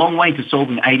a long way to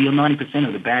solving 80 or 90%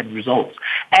 of the bad results.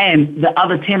 And the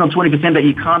other 10 or 20% that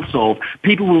you can't solve,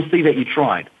 people will see that you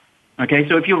tried. Okay,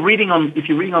 so if you're reading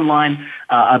online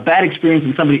a bad experience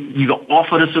and you got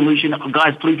offered a solution,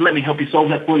 guys, please let me help you solve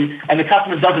that for you, and the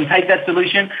customer doesn't take that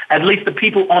solution, at least the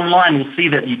people online will see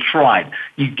that you tried.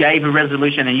 You gave a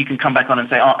resolution, and you can come back on and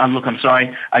say, look, I'm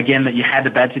sorry, again, that you had a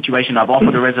bad situation. I've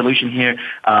offered a resolution here,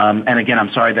 and again,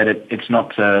 I'm sorry that it's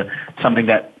not something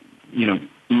that,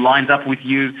 lines up with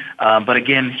you, but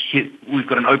again, we've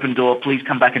got an open door. Please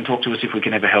come back and talk to us if we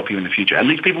can ever help you in the future. At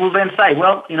least people will then say,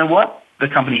 well, you know what? The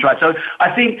company's right. So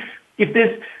I think if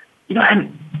there's,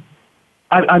 and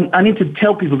I need to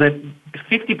tell people that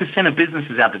 50% of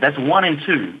businesses out there, that's 1 in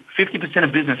 2, 50%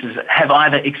 of businesses have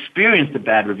either experienced a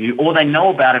bad review or they know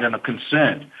about it and are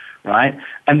concerned, right?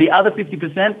 And the other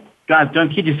 50%, guys,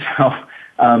 don't kid yourself.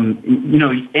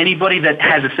 Anybody that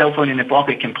has a cell phone in their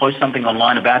pocket can post something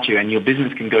online about you, and your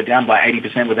business can go down by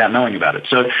 80% without knowing about it.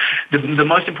 So the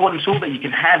most important tool that you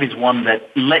can have is one that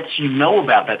lets you know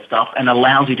about that stuff and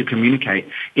allows you to communicate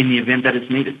in the event that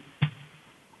it's needed.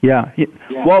 Yeah.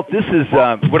 Walt, this is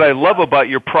what I love about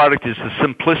your product is the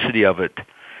simplicity of it.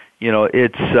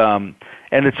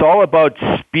 It's all about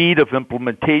speed of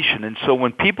implementation. And so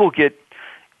when people get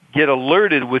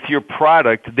alerted with your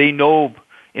product, they know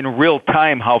in real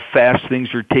time how fast things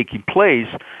are taking place.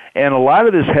 And a lot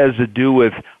of this has to do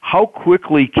with how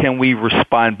quickly can we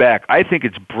respond back. I think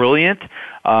it's brilliant.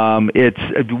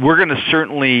 We're going to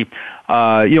certainly,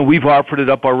 we've offered it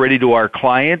up already to our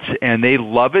clients, and they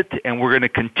love it, and we're going to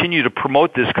continue to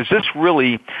promote this because this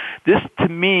to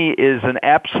me is an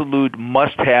absolute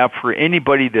must-have for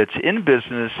anybody that's in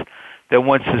business that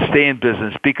wants to stay in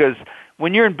business, because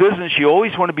when you're in business, you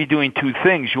always want to be doing two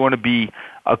things. You want to be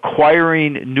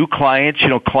acquiring new clients,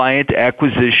 client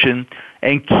acquisition,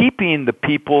 and keeping the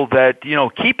people that,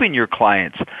 keeping your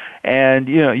clients. And,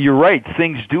 you're right,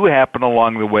 things do happen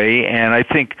along the way, and I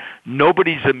think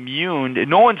nobody's immune.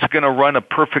 No one's going to run a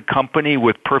perfect company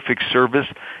with perfect service.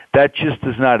 That just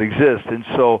does not exist. And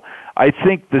so I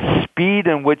think the speed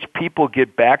in which people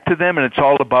get back to them, and it's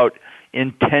all about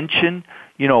intention.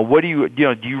 What do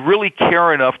you really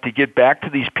care enough to get back to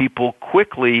these people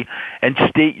quickly and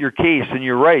state your case? And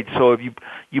you're right. So if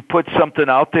you put something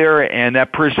out there and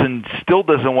that person still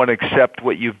doesn't want to accept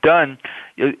what you've done,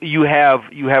 you have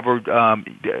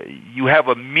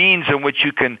a means in which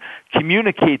you can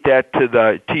communicate that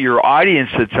to your audience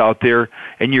that's out there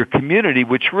and your community,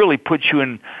 which really puts you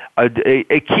in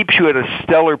it keeps you at a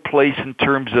stellar place in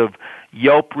terms of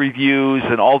Yelp reviews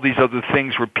and all these other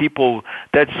things where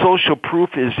that social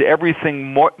proof is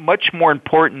everything much more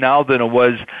important now than it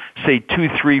was, say, 2,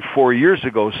 3, 4 years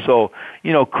ago. So,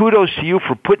 kudos to you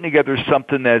for putting together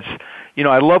something that's,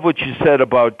 I love what you said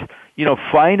about,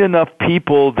 find enough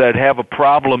people that have a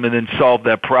problem and then solve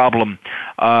that problem.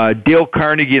 Dale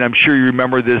Carnegie, and I'm sure you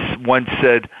remember this, once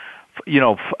said,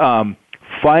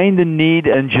 find a need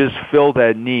and just fill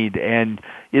that need. And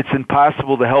it's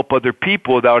impossible to help other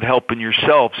people without helping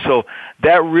yourself. So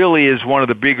that really is one of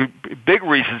the big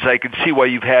reasons I can see why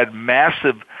you've had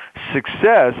massive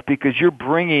success, because you're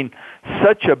bringing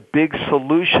such a big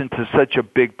solution to such a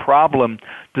big problem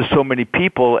to so many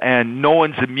people, and no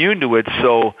one's immune to it.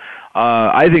 So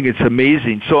I think it's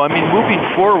amazing. So, moving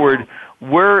forward,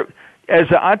 as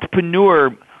an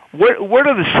entrepreneur, what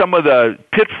are some of the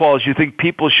pitfalls you think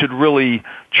people should really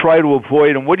try to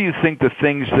avoid, and what do you think the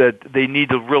things that they need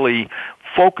to really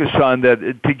focus on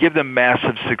to give them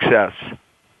massive success?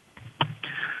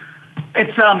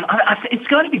 It's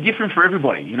going to be different for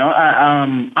everybody.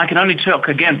 I can only talk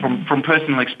again from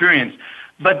personal experience,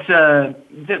 but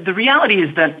the reality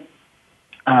is that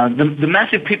the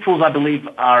massive pitfalls, I believe,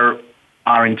 are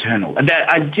internal, and that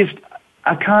I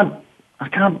can't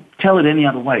tell it any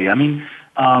other way.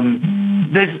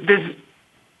 There's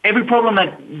every problem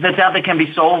that's out there can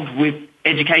be solved with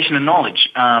education and knowledge.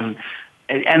 And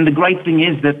the great thing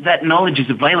is that knowledge is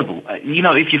available.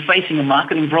 If you're facing a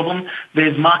marketing problem,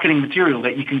 there's marketing material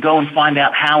that you can go and find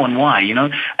out how and why,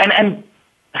 And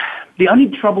the only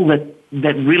trouble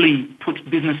that really puts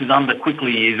businesses under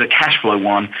quickly is a cash flow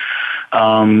one,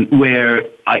 where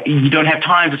you don't have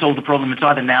time to solve the problem. It's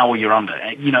either now or you're under,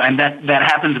 and that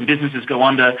happens and businesses go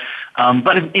under.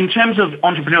 But in terms of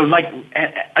entrepreneurs,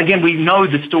 again, we know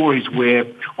the stories where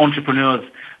entrepreneurs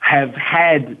have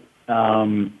had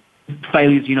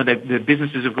failures. Their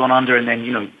businesses have gone under, and then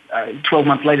 12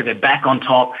 months later they're back on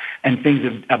top, and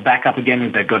things are back up again.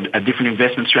 And they've got a different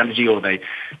investment strategy, or they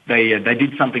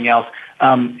did something else.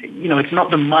 It's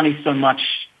not the money so much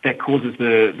that causes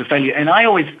the failure. And I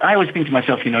always think to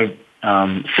myself,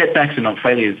 setbacks are not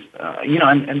failures,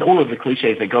 and all of the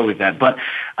cliches that go with that. But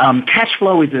cash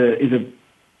flow is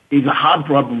a hard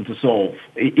problem to solve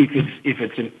if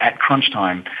it's at crunch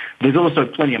time. There's also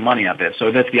plenty of money out there,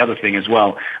 so that's the other thing as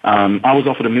well. I was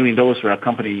offered $1 million for our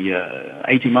company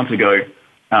 18 months ago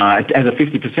as a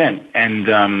 50%,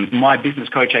 and my business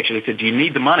coach actually said, "Do you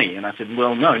need the money?" And I said,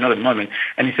 "Well, no, not at the moment."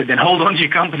 And he said, "Then hold on to your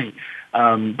company."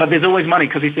 But there's always money,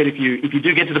 because he said if you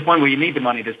do get to the point where you need the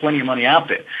money, there's plenty of money out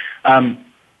there.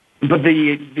 But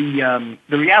the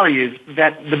reality is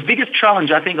that the biggest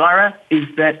challenge, I think, Ira, is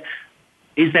that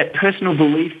personal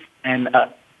belief and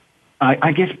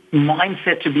I guess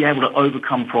mindset to be able to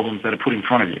overcome problems that are put in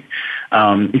front of you.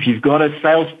 If you've got a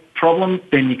sales problem,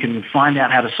 then you can find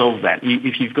out how to solve that.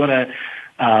 If you've got a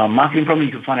marketing problem,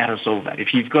 you can find out how to solve that.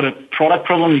 If you've got a product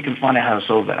problem, you can find out how to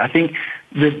solve that. I think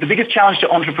the biggest challenge to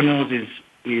entrepreneurs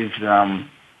is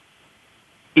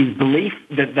belief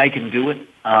that they can do it,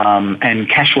 and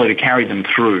cash flow to carry them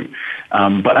through.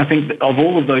 But I think of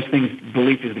all of those things,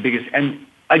 belief is the biggest. And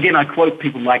again, I quote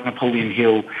people like Napoleon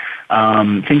Hill,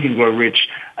 Think and Grow Rich.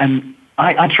 And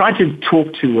I tried to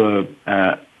talk to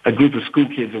a group of school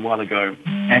kids a while ago,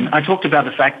 and I talked about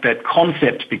the fact that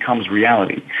concept becomes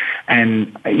reality.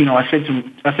 And I said to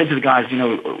the guys,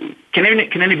 can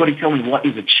anybody tell me what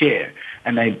is a chair?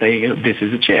 And they this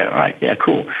is a chair, right? Yeah,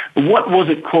 cool. But what was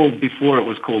it called before it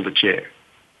was called a chair?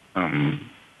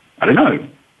 I don't know.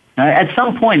 At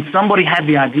some point, somebody had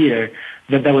the idea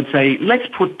that they would say, let's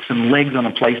put some legs on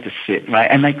a place to sit, right?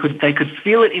 And they could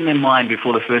feel it in their mind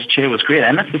before the first chair was created.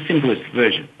 And that's the simplest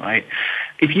version, right?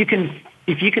 If you can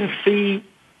see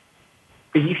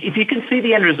if you can see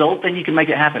the end result, then you can make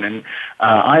it happen. And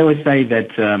I always say that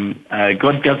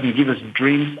God doesn't give us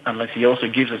dreams unless He also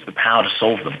gives us the power to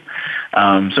solve them.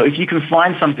 So if you can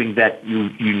find something that you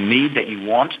need, that you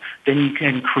want, then you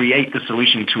can create the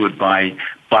solution to it by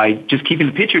just keeping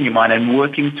the picture in your mind and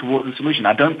working towards the solution.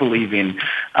 I don't believe in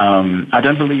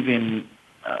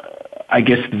I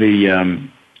guess the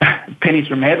pennies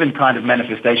from heaven kind of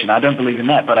manifestation. I don't believe in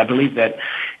that, but I believe that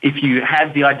if you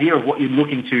have the idea of what you're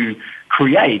looking to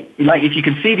create, like if you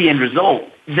can see the end result,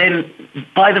 then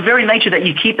by the very nature that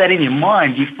you keep that in your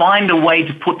mind, you find a way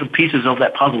to put the pieces of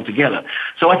that puzzle together.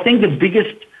 So I think the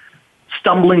biggest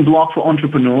stumbling block for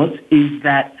entrepreneurs is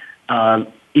that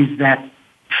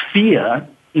fear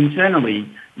internally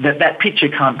that picture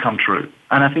can't come true.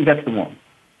 And I think that's the one.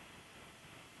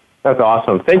 That's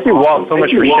awesome. Thank you, Walt, so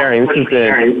much for sharing. This has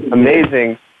been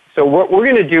amazing. So what we're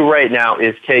going to do right now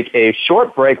is take a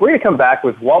short break. We're going to come back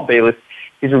with Walt Bayliss.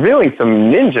 He's revealing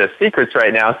some ninja secrets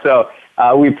right now, so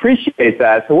we appreciate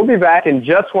that. So we'll be back in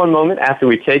just one moment after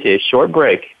we take a short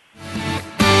break.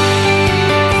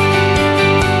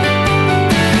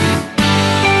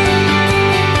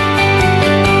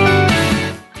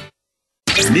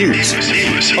 News,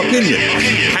 opinion,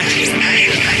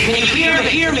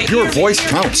 your voice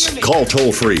counts. Call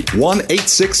toll-free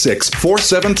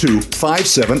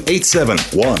 1-866-472-5787.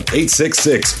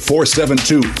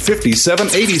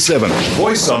 1-866-472-5787.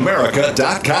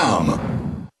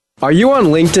 VoiceAmerica.com. Are you on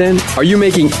LinkedIn? Are you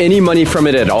making any money from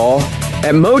it at all?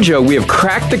 At Mojo, we have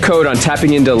cracked the code on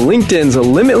tapping into LinkedIn's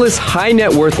limitless high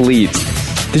net worth leads.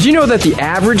 Did you know that the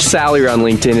average salary on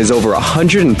LinkedIn is over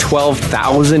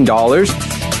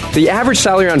 $112,000? The average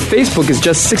salary on Facebook is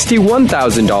just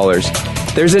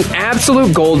 $61,000. There's an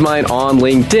absolute gold mine on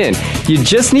LinkedIn. You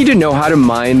just need to know how to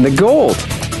mine the gold.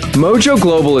 Mojo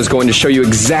Global is going to show you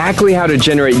exactly how to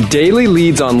generate daily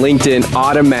leads on LinkedIn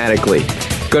automatically.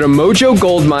 Go to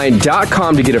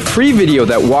mojogoldmine.com to get a free video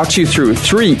that walks you through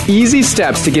 3 easy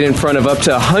steps to get in front of up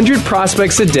to 100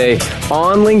 prospects a day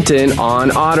on LinkedIn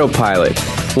on autopilot.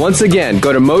 Once again,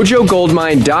 go to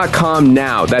mojogoldmine.com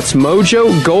now. That's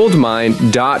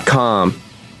mojogoldmine.com.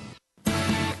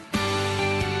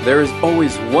 There is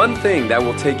always one thing that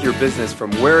will take your business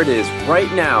from where it is right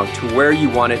now to where you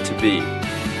want it to be.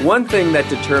 One thing that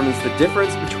determines the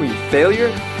difference between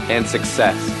failure and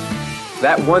success.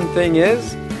 That one thing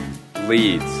is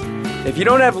leads. If you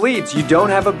don't have leads, you don't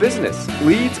have a business.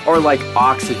 Leads are like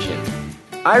oxygen.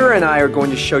 Ira and I are going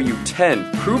to show you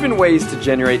 10 proven ways to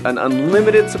generate an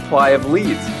unlimited supply of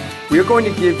leads. We are going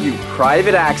to give you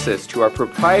private access to our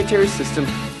proprietary system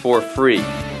for free.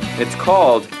 It's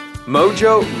called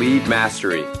Mojo Lead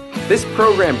Mastery. This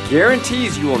program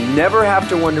guarantees you will never have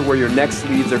to wonder where your next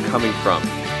leads are coming from.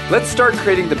 Let's start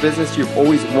creating the business you've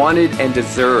always wanted and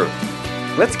deserved.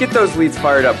 Let's get those leads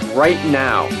fired up right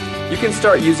now. You can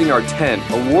start using our 10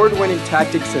 award-winning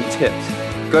tactics and tips.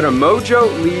 Go to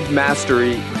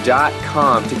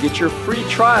mojoleadmastery.com to get your free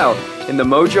trial in the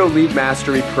Mojo Lead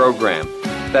Mastery program.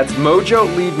 That's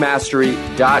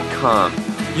mojoleadmastery.com.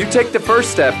 You take the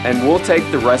first step and we'll take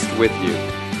the rest with you.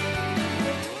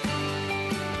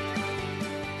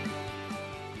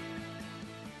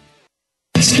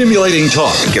 Stimulating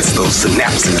talk. It gets those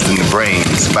synapses in the brain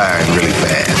firing really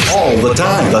fast. All the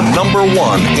time. The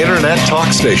 #1 Internet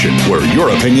talk station where your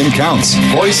opinion counts.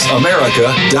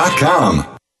 VoiceAmerica.com.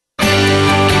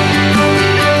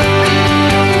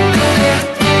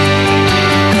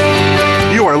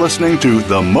 You are listening to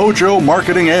The Mojo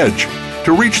Marketing Edge.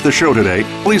 To reach the show today,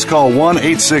 please call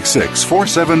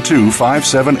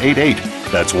 1-866-472-5788.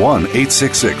 That's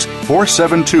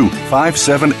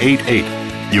 1-866-472-5788.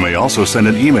 You may also send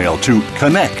an email to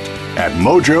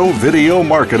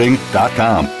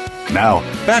connect@mojovideomarketing.com. Now,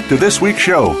 back to this week's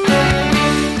show.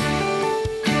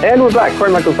 And we're back.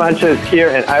 Corey Michael Sanchez here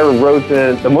and Ira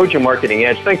Rosen, the Mojo Marketing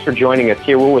Edge. Thanks for joining us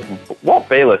here. We're with Walt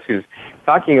Bayliss, who's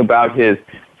talking about his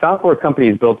software company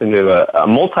he's built into a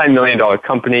multi-million-dollar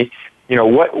company. You know,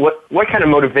 what kind of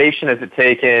motivation has it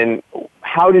taken?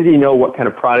 How did he know what kind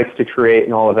of products to create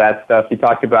and all of that stuff? He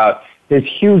talked about his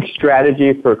huge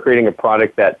strategy for creating a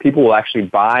product that people will actually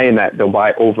buy and that they'll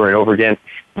buy over and over again.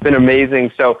 It's been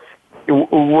amazing. So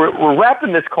we're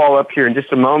wrapping this call up here in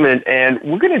just a moment, and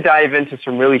we're going to dive into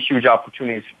some really huge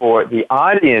opportunities for the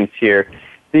audience here,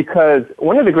 because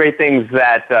one of the great things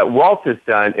that Walt has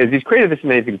done is he's created this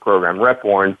amazing program,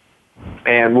 RepWarn,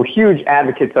 and we're huge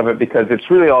advocates of it because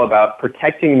it's really all about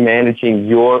protecting and managing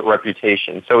your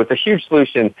reputation. So it's a huge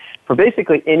solution for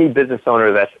basically any business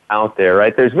owner that's out there,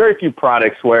 right? There's very few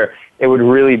products where it would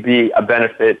really be a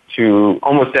benefit to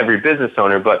almost every business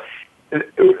owner, but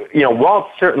Walt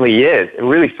certainly is. It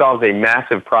really solves a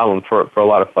massive problem for a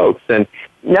lot of folks. And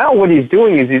now what he's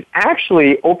doing is he's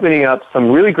actually opening up some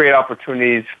really great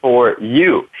opportunities for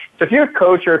you. So if you're a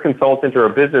coach or a consultant or a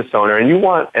business owner and you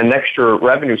want an extra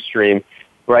revenue stream,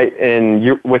 right,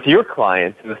 and with your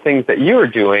clients and the things that you are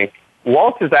doing,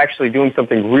 Walt is actually doing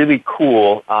something really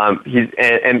cool.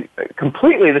 And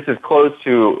completely this is closed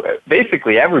to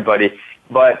basically everybody.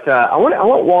 But I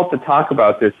want Walt to talk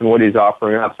about this and what he's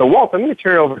offering up. So Walt, I'm going to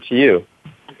turn it over to you.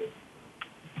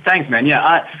 Thanks, man.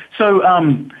 Yeah. So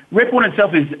Rep One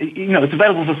itself is, it's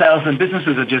available for sales, and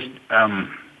businesses are just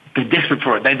they're desperate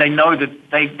for it. They know that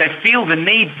they feel the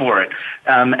need for it,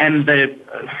 and they, as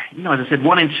I said,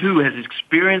 1 in 2 has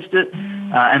experienced it,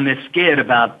 and they're scared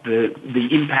about the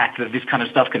impact that this kind of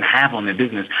stuff can have on their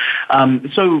business.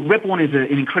 So Rep One is an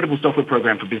incredible software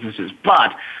program for businesses,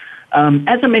 but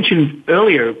as I mentioned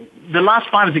earlier, the last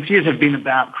 5 or 6 years have been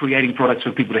about creating products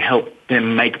for people to help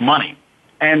them make money.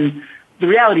 And the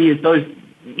reality is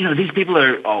these people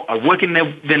are working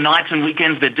their nights and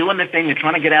weekends. They're doing their thing. They're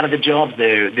trying to get out of their jobs.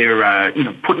 They're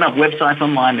putting up websites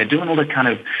online. They're doing all the kind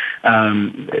of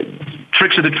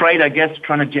tricks of the trade, I guess,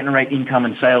 trying to generate income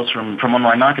and sales from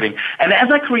online marketing. And as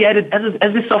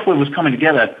as this software was coming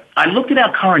together, I looked at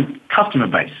our current customer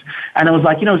base, and I was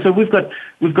like, so we've got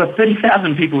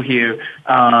 30,000 people here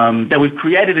that we've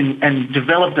created and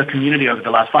developed a community over the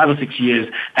last 5 or 6 years,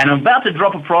 and I'm about to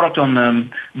drop a product on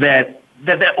them that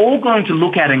they're all going to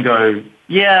look at and go,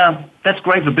 yeah, that's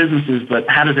great for businesses, but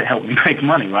how does it help me make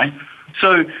money, right?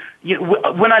 So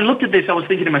when I looked at this, I was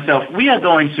thinking to myself, we are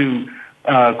going to,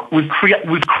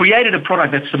 we've created a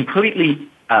product that's completely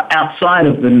outside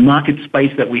of the market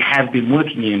space that we have been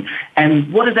working in.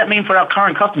 And what does that mean for our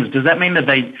current customers? Does that mean that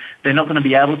they're not going to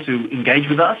be able to engage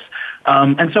with us?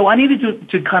 And so I needed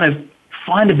to kind of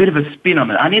find a bit of a spin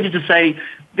on it. I needed to say,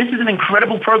 this is an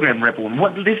incredible program, Rep One.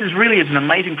 What this is really is an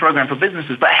amazing program for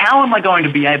businesses, but how am I going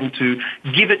to be able to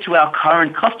give it to our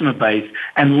current customer base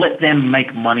and let them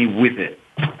make money with it?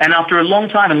 And after a long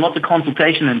time and lots of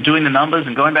consultation and doing the numbers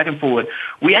and going back and forward,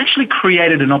 we actually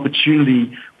created an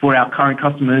opportunity for our current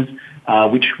customers,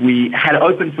 which we had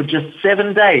open for just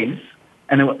 7 days,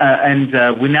 and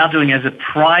we're now doing as a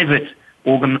private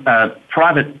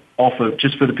offer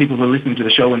just for the people who are listening to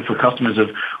the show and for customers of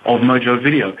Mojo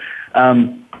Video.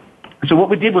 So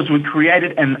what we did was we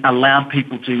created and allowed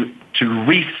people to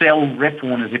resell Rep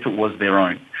One as if it was their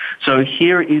own. So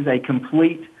here is a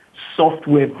complete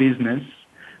software business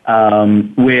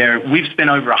where we've spent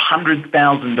over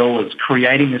 $100,000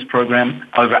 creating this program,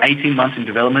 over 18 months in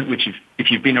development, which if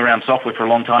you've been around software for a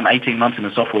long time, 18 months in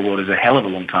the software world is a hell of a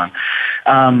long time.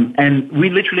 And we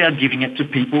literally are giving it to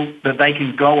people that they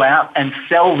can go out and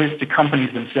sell this to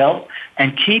companies themselves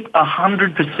and keep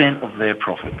 100% of their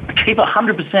profit. Keep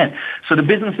 100%. So the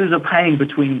businesses are paying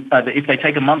between, if they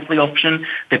take a monthly option,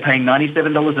 they're paying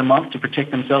 $97 a month to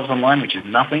protect themselves online, which is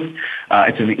nothing.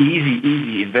 It's an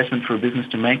easy investment for a business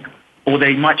to make. Or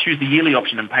they might choose the yearly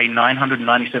option and pay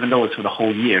 $997 for the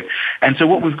whole year. And so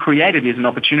what we've created is an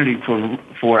opportunity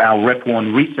for our Rep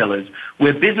One resellers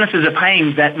where businesses are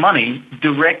paying that money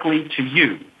directly to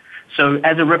you. So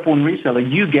as a Rep One reseller,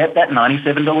 you get that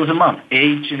 $97 a month,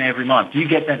 each and every month. You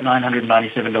get that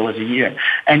 $997 a year.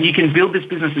 And you can build this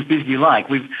business as big as you like.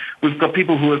 We've got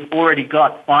people who have already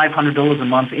got $500 a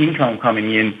month income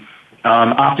coming in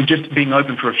after just being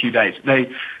open for a few days.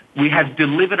 We have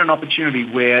delivered an opportunity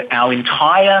where our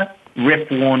entire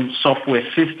Rep One software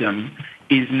system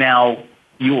is now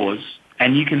yours,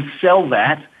 and you can sell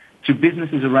that to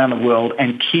businesses around the world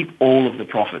and keep all of the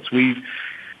profits. We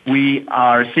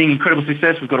are seeing incredible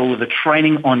success. We've got all of the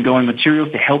training, ongoing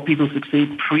materials to help people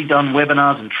succeed, pre-done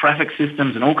webinars and traffic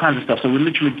systems and all kinds of stuff. So we're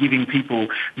literally giving people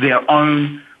their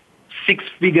own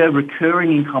 6-figure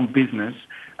recurring income business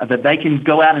that they can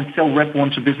go out and sell Rep One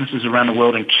to businesses around the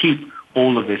world and keep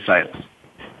all of their sales.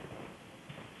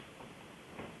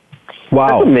 Wow.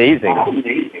 That's amazing.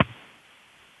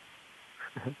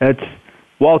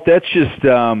 Walt, that's just,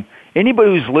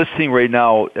 anybody who's listening right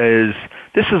now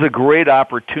this is a great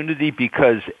opportunity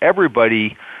because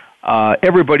everybody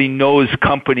knows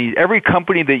companies. Every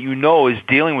company that you know is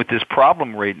dealing with this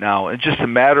problem right now. It's just a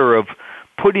matter of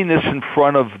putting this in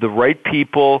front of the right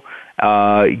people,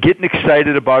 getting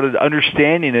excited about it,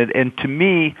 understanding it. And to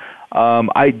me,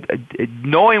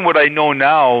 knowing what I know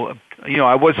now,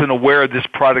 I wasn't aware this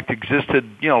product existed,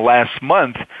 last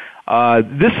month.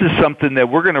 This is something that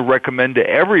we're going to recommend to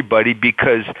everybody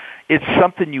because it's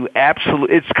something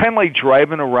it's kind of like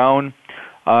driving around,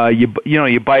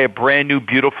 you buy a brand new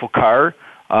beautiful car.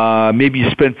 maybe you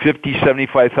spend $50,000,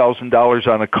 $75,000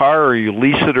 on a car, or you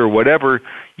lease it or whatever,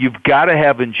 you've got to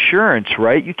have insurance,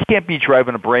 right? You can't be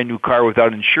driving a brand new car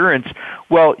without insurance.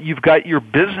 Well, you've got your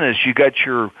business, you got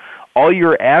all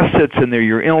your assets in there,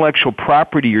 your intellectual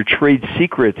property, your trade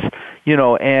secrets,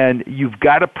 and you've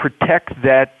got to protect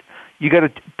that. You got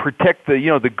to protect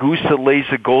the goose that lays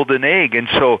the golden egg. And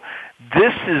so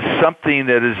this is something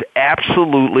that is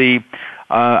absolutely,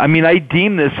 I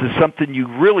deem this as something you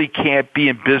really can't be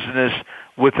in business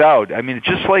without. I mean, it's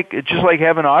just like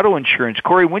having auto insurance.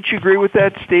 Corey, wouldn't you agree with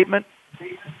that statement?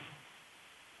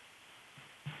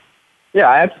 Yeah,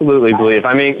 I absolutely believe.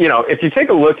 I mean, if you take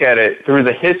a look at it through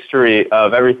the history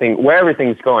of everything, where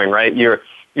everything's going, right? You're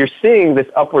seeing this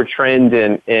upward trend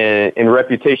in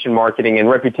reputation marketing and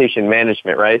reputation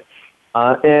management, right?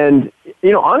 And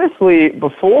honestly,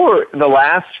 before the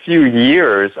last few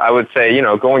years, I would say,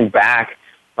 going back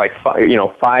like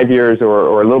 5 years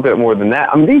or a little bit more than that.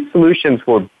 I mean, these solutions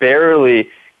were barely.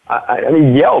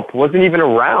 Yelp wasn't even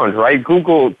around, right?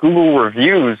 Google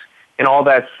reviews and all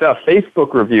that stuff,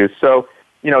 Facebook reviews. So,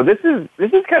 this is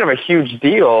kind of a huge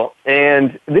deal,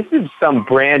 and this is some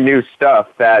brand new stuff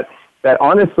that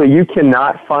honestly you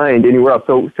cannot find anywhere else.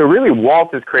 So really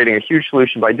Walt is creating a huge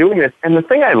solution by doing this. And the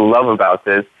thing I love about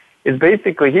this is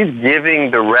basically he's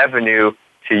giving the revenue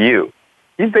to you.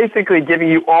 He's basically giving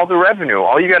you all the revenue.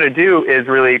 All you got to do is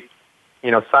really,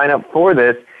 sign up for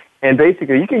this. And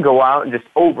basically you can go out and just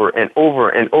over and over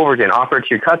and over again, offer it to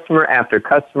your customer after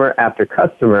customer after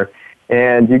customer,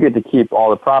 and you get to keep all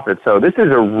the profits. So this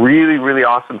is a really, really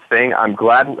awesome thing. I'm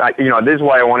glad, this is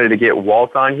why I wanted to get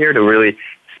Walt on here to really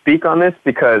speak on this,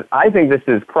 because I think this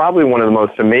is probably one of the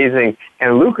most amazing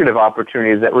and lucrative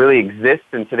opportunities that really exists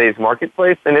in today's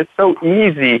marketplace, and it's so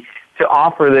easy to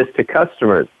offer this to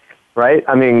customers, right?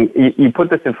 I mean, you put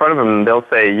this in front of them and they'll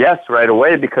say yes right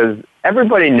away, because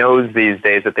everybody knows these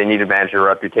days that they need to manage their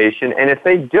reputation, and if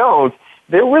they don't,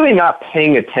 they're really not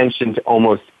paying attention to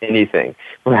almost anything,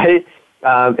 right?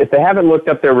 If they haven't looked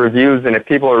up their reviews and if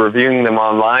people are reviewing them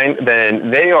online,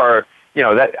 then they are,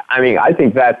 I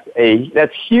think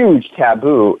that's huge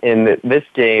taboo in this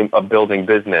game of building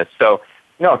business. So,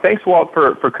 thanks, Walt,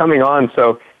 for coming on.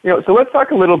 So, so let's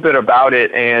talk a little bit about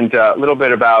it and a little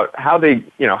bit about how they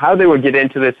would get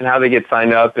into this and how they get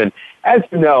signed up. And as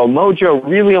you know, Mojo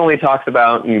really only talks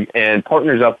about and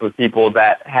partners up with people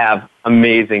that have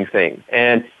amazing things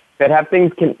and that have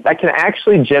things that can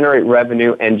actually generate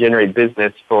revenue and generate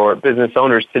business for business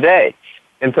owners today.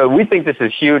 And so we think this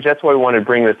is huge. That's why we wanted to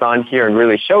bring this on here and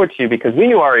really show it to you, because we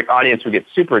knew our audience would get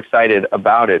super excited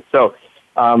about it. So,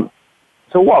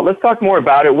 Walt, let's talk more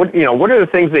about it. What are the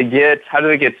things they get? How do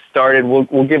they get started?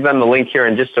 We'll give them the link here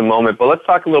in just a moment. But let's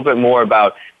talk a little bit more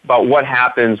about what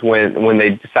happens when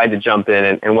they decide to jump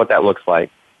in and what that looks like.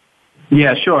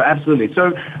 Yeah, sure, absolutely.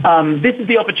 So this is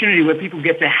the opportunity where people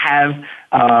get to have,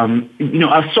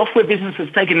 a software business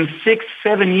that's taken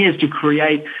 6-7 years to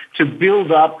create, to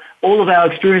build up all of our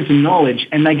experience and knowledge,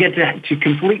 and they get to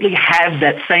completely have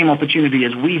that same opportunity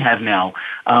as we have now,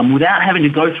 without having to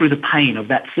go through the pain of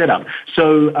that setup.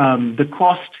 So the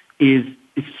cost is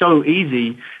so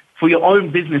easy. For your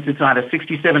own business, it's either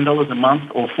 $67 a month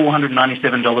or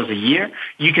 $497 a year.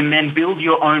 You can then build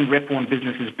your own Rep1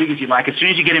 business as big as you like. As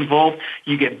soon as you get involved,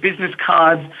 you get business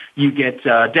cards, you get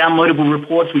downloadable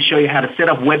reports. We show you how to set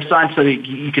up websites so that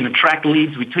you can attract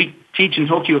leads. We teach and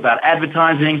talk to you about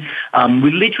advertising.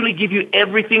 We literally give you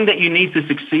everything that you need to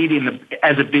succeed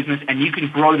as a business, and you can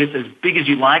grow this as big as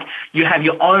you like. You have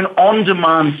your own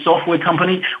on-demand software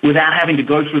company without having to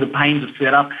go through the pains of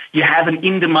setup. You have an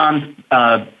in-demand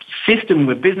system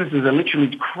where businesses are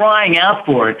literally crying out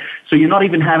for it, so you're not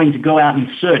even having to go out and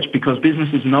search, because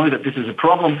businesses know that this is a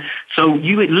problem. So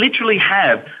you literally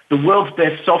have the world's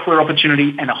best software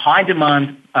opportunity and a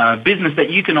high-demand business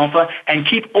that you can offer and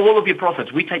keep all of your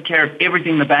profits. We take care of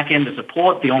everything in the back end, the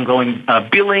support, the ongoing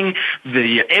billing,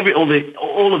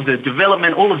 all of the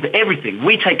development, all of the everything.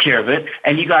 We take care of it,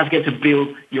 and you guys get to build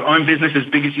your own business as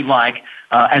big as you like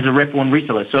as a Rep1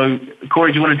 reseller. So,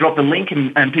 Corey, do you want to drop the link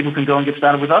and people can go and get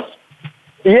started with us?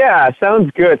 Yeah, sounds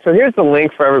good. So here's the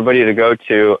link for everybody to go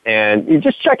to, and you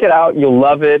just check it out. You'll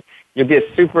love it. You'll get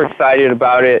super excited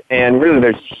about it, and really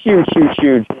there's huge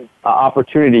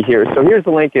opportunity here. So here's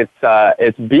the link. It's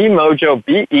BeMojo,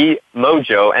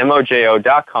 BeMojo,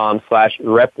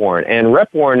 MOJO.com/Rep1. And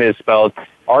Rep1 is spelled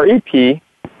REPWARN.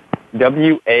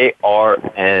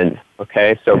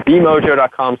 Okay, so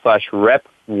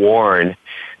BeMojo.com/Rep1.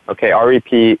 Okay,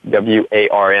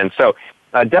 REPWARN. So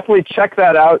definitely check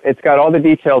that out. It's got all the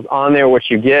details on there, what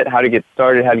you get, how to get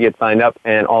started, how to get signed up,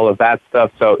 and all of that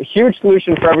stuff. So huge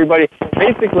solution for everybody.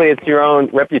 Basically, it's your own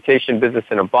reputation business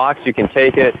in a box. You can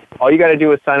take it. All you got to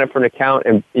do is sign up for an account,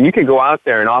 and you can go out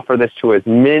there and offer this to as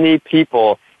many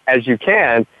people as you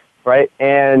can, right?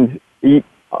 And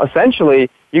essentially,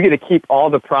 you get to keep all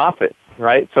the profits,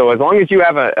 right? So as long as you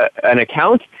have an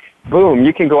account, boom,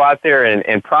 you can go out there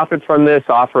and profit from this,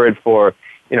 offer it for,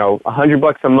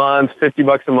 $100 a month,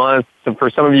 $50 a month. So for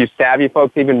some of you savvy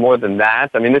folks, even more than that.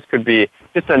 I mean, this could be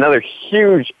just another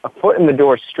huge foot in the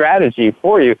door strategy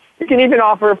for you. You can even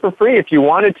offer it for free if you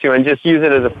wanted to, and just use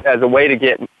it as a way to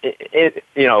get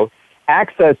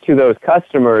access to those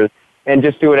customers, and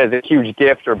just do it as a huge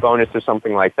gift or bonus or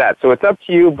something like that. So it's up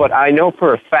to you, but I know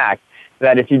for a fact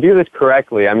that if you do this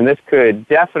correctly, I mean, this could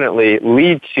definitely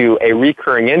lead to a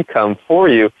recurring income for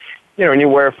you,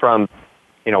 anywhere from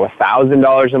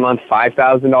 $1,000 a month,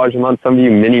 $5,000 a month, some of you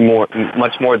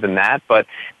much more than that, but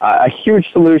a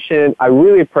huge solution. I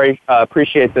really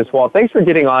appreciate this, Walt. Thanks for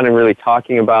getting on and really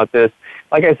talking about this.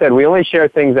 Like I said, we only share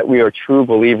things that we are true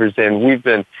believers in. We've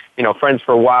been, friends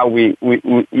for a while. We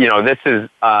this is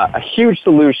a huge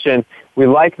solution. We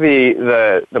like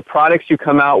the products you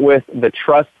come out with, the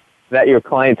trust that your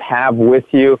clients have with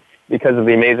you because of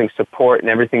the amazing support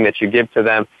and everything that you give to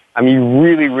them. I mean, you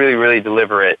really, really, really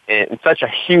deliver it in such a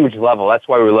huge level. That's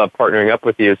why we love partnering up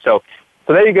with you. So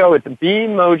there you go. It's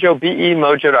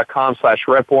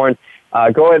bemojo.com/Repborn.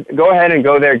 Go ahead and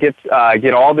go there, get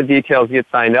all the details, get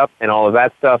signed up, and all of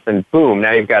that stuff, and boom,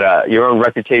 now you've got your own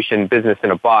reputation business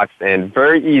in a box, and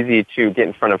very easy to get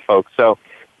in front of folks. So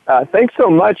thanks so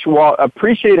much, Walt.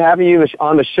 Appreciate having you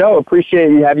on the show.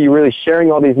 Appreciate you really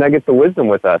sharing all these nuggets of wisdom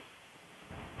with us.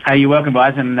 Hey, you're welcome,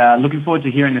 guys, and looking forward to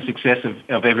hearing the success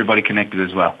of everybody connected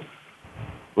as well.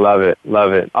 Love it.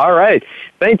 Love it. All right.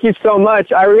 Thank you so much.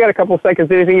 We got a couple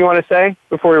seconds. Anything you want to say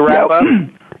before we wrap up?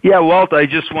 Yeah, Walt, I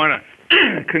just want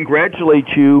to congratulate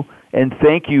you and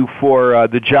thank you for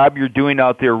the job you're doing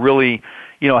out there, really,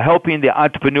 helping the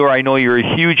entrepreneur. I know you're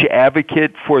a huge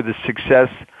advocate for the success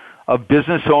of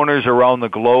business owners around the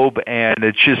globe, and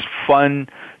it's just fun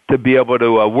to be able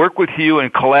to work with you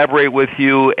and collaborate with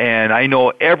you, and I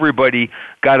know everybody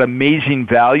got amazing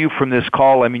value from this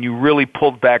call. I mean, you really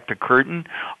pulled back the curtain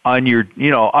on your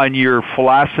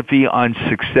philosophy on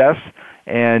success,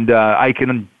 and I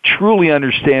can truly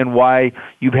understand why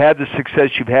you've had the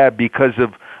success you've had because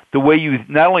of the way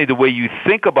not only the way you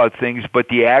think about things, but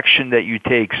the action that you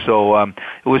take. So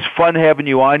it was fun having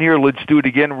you on here. Let's do it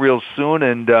again real soon.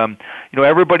 And,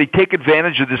 everybody take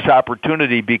advantage of this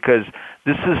opportunity because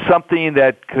this is something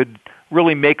that could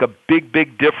really make a big,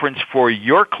 big difference for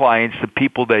your clients, the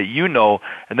people that you know,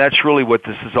 and that's really what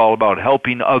this is all about,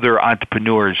 helping other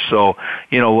entrepreneurs. So,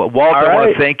 Walt, I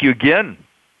want to thank you again.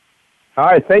 All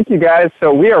right, thank you, guys.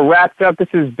 So we are wrapped up. This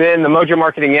has been the Mojo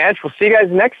Marketing Edge. We'll see you guys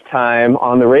next time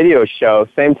on the radio show,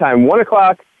 same time, 1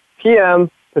 o'clock p.m.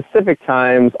 Pacific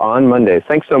times on Mondays.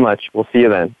 Thanks so much. We'll see you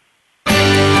then.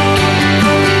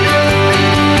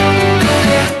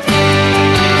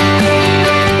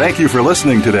 Thank you for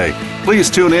listening today. Please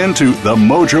tune in to The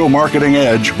Mojo Marketing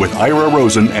Edge with Ira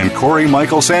Rosen and Corey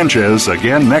Michael Sanchez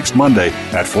again next Monday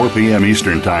at 4 p.m.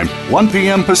 Eastern Time, 1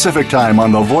 p.m. Pacific Time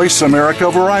on the Voice America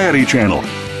Variety Channel.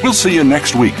 We'll see you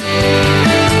next week.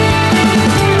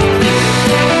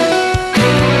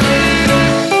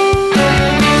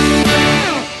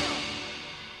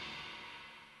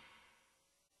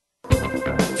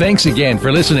 Thanks again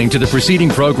for listening to the preceding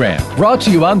program, brought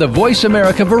to you on the Voice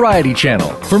America Variety Channel.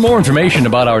 For more information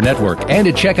about our network and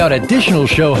to check out additional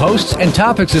show hosts and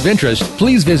topics of interest,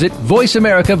 please visit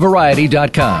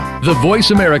VoiceAmericaVariety.com. The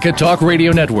Voice America Talk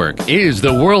Radio Network is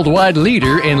the worldwide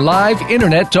leader in live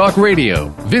Internet talk radio.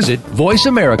 Visit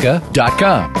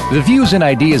VoiceAmerica.com. The views and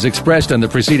ideas expressed on the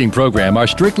preceding program are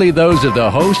strictly those of the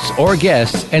hosts or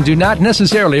guests and do not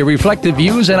necessarily reflect the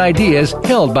views and ideas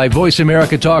held by Voice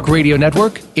America Talk Radio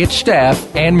Network, its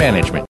staff, and management.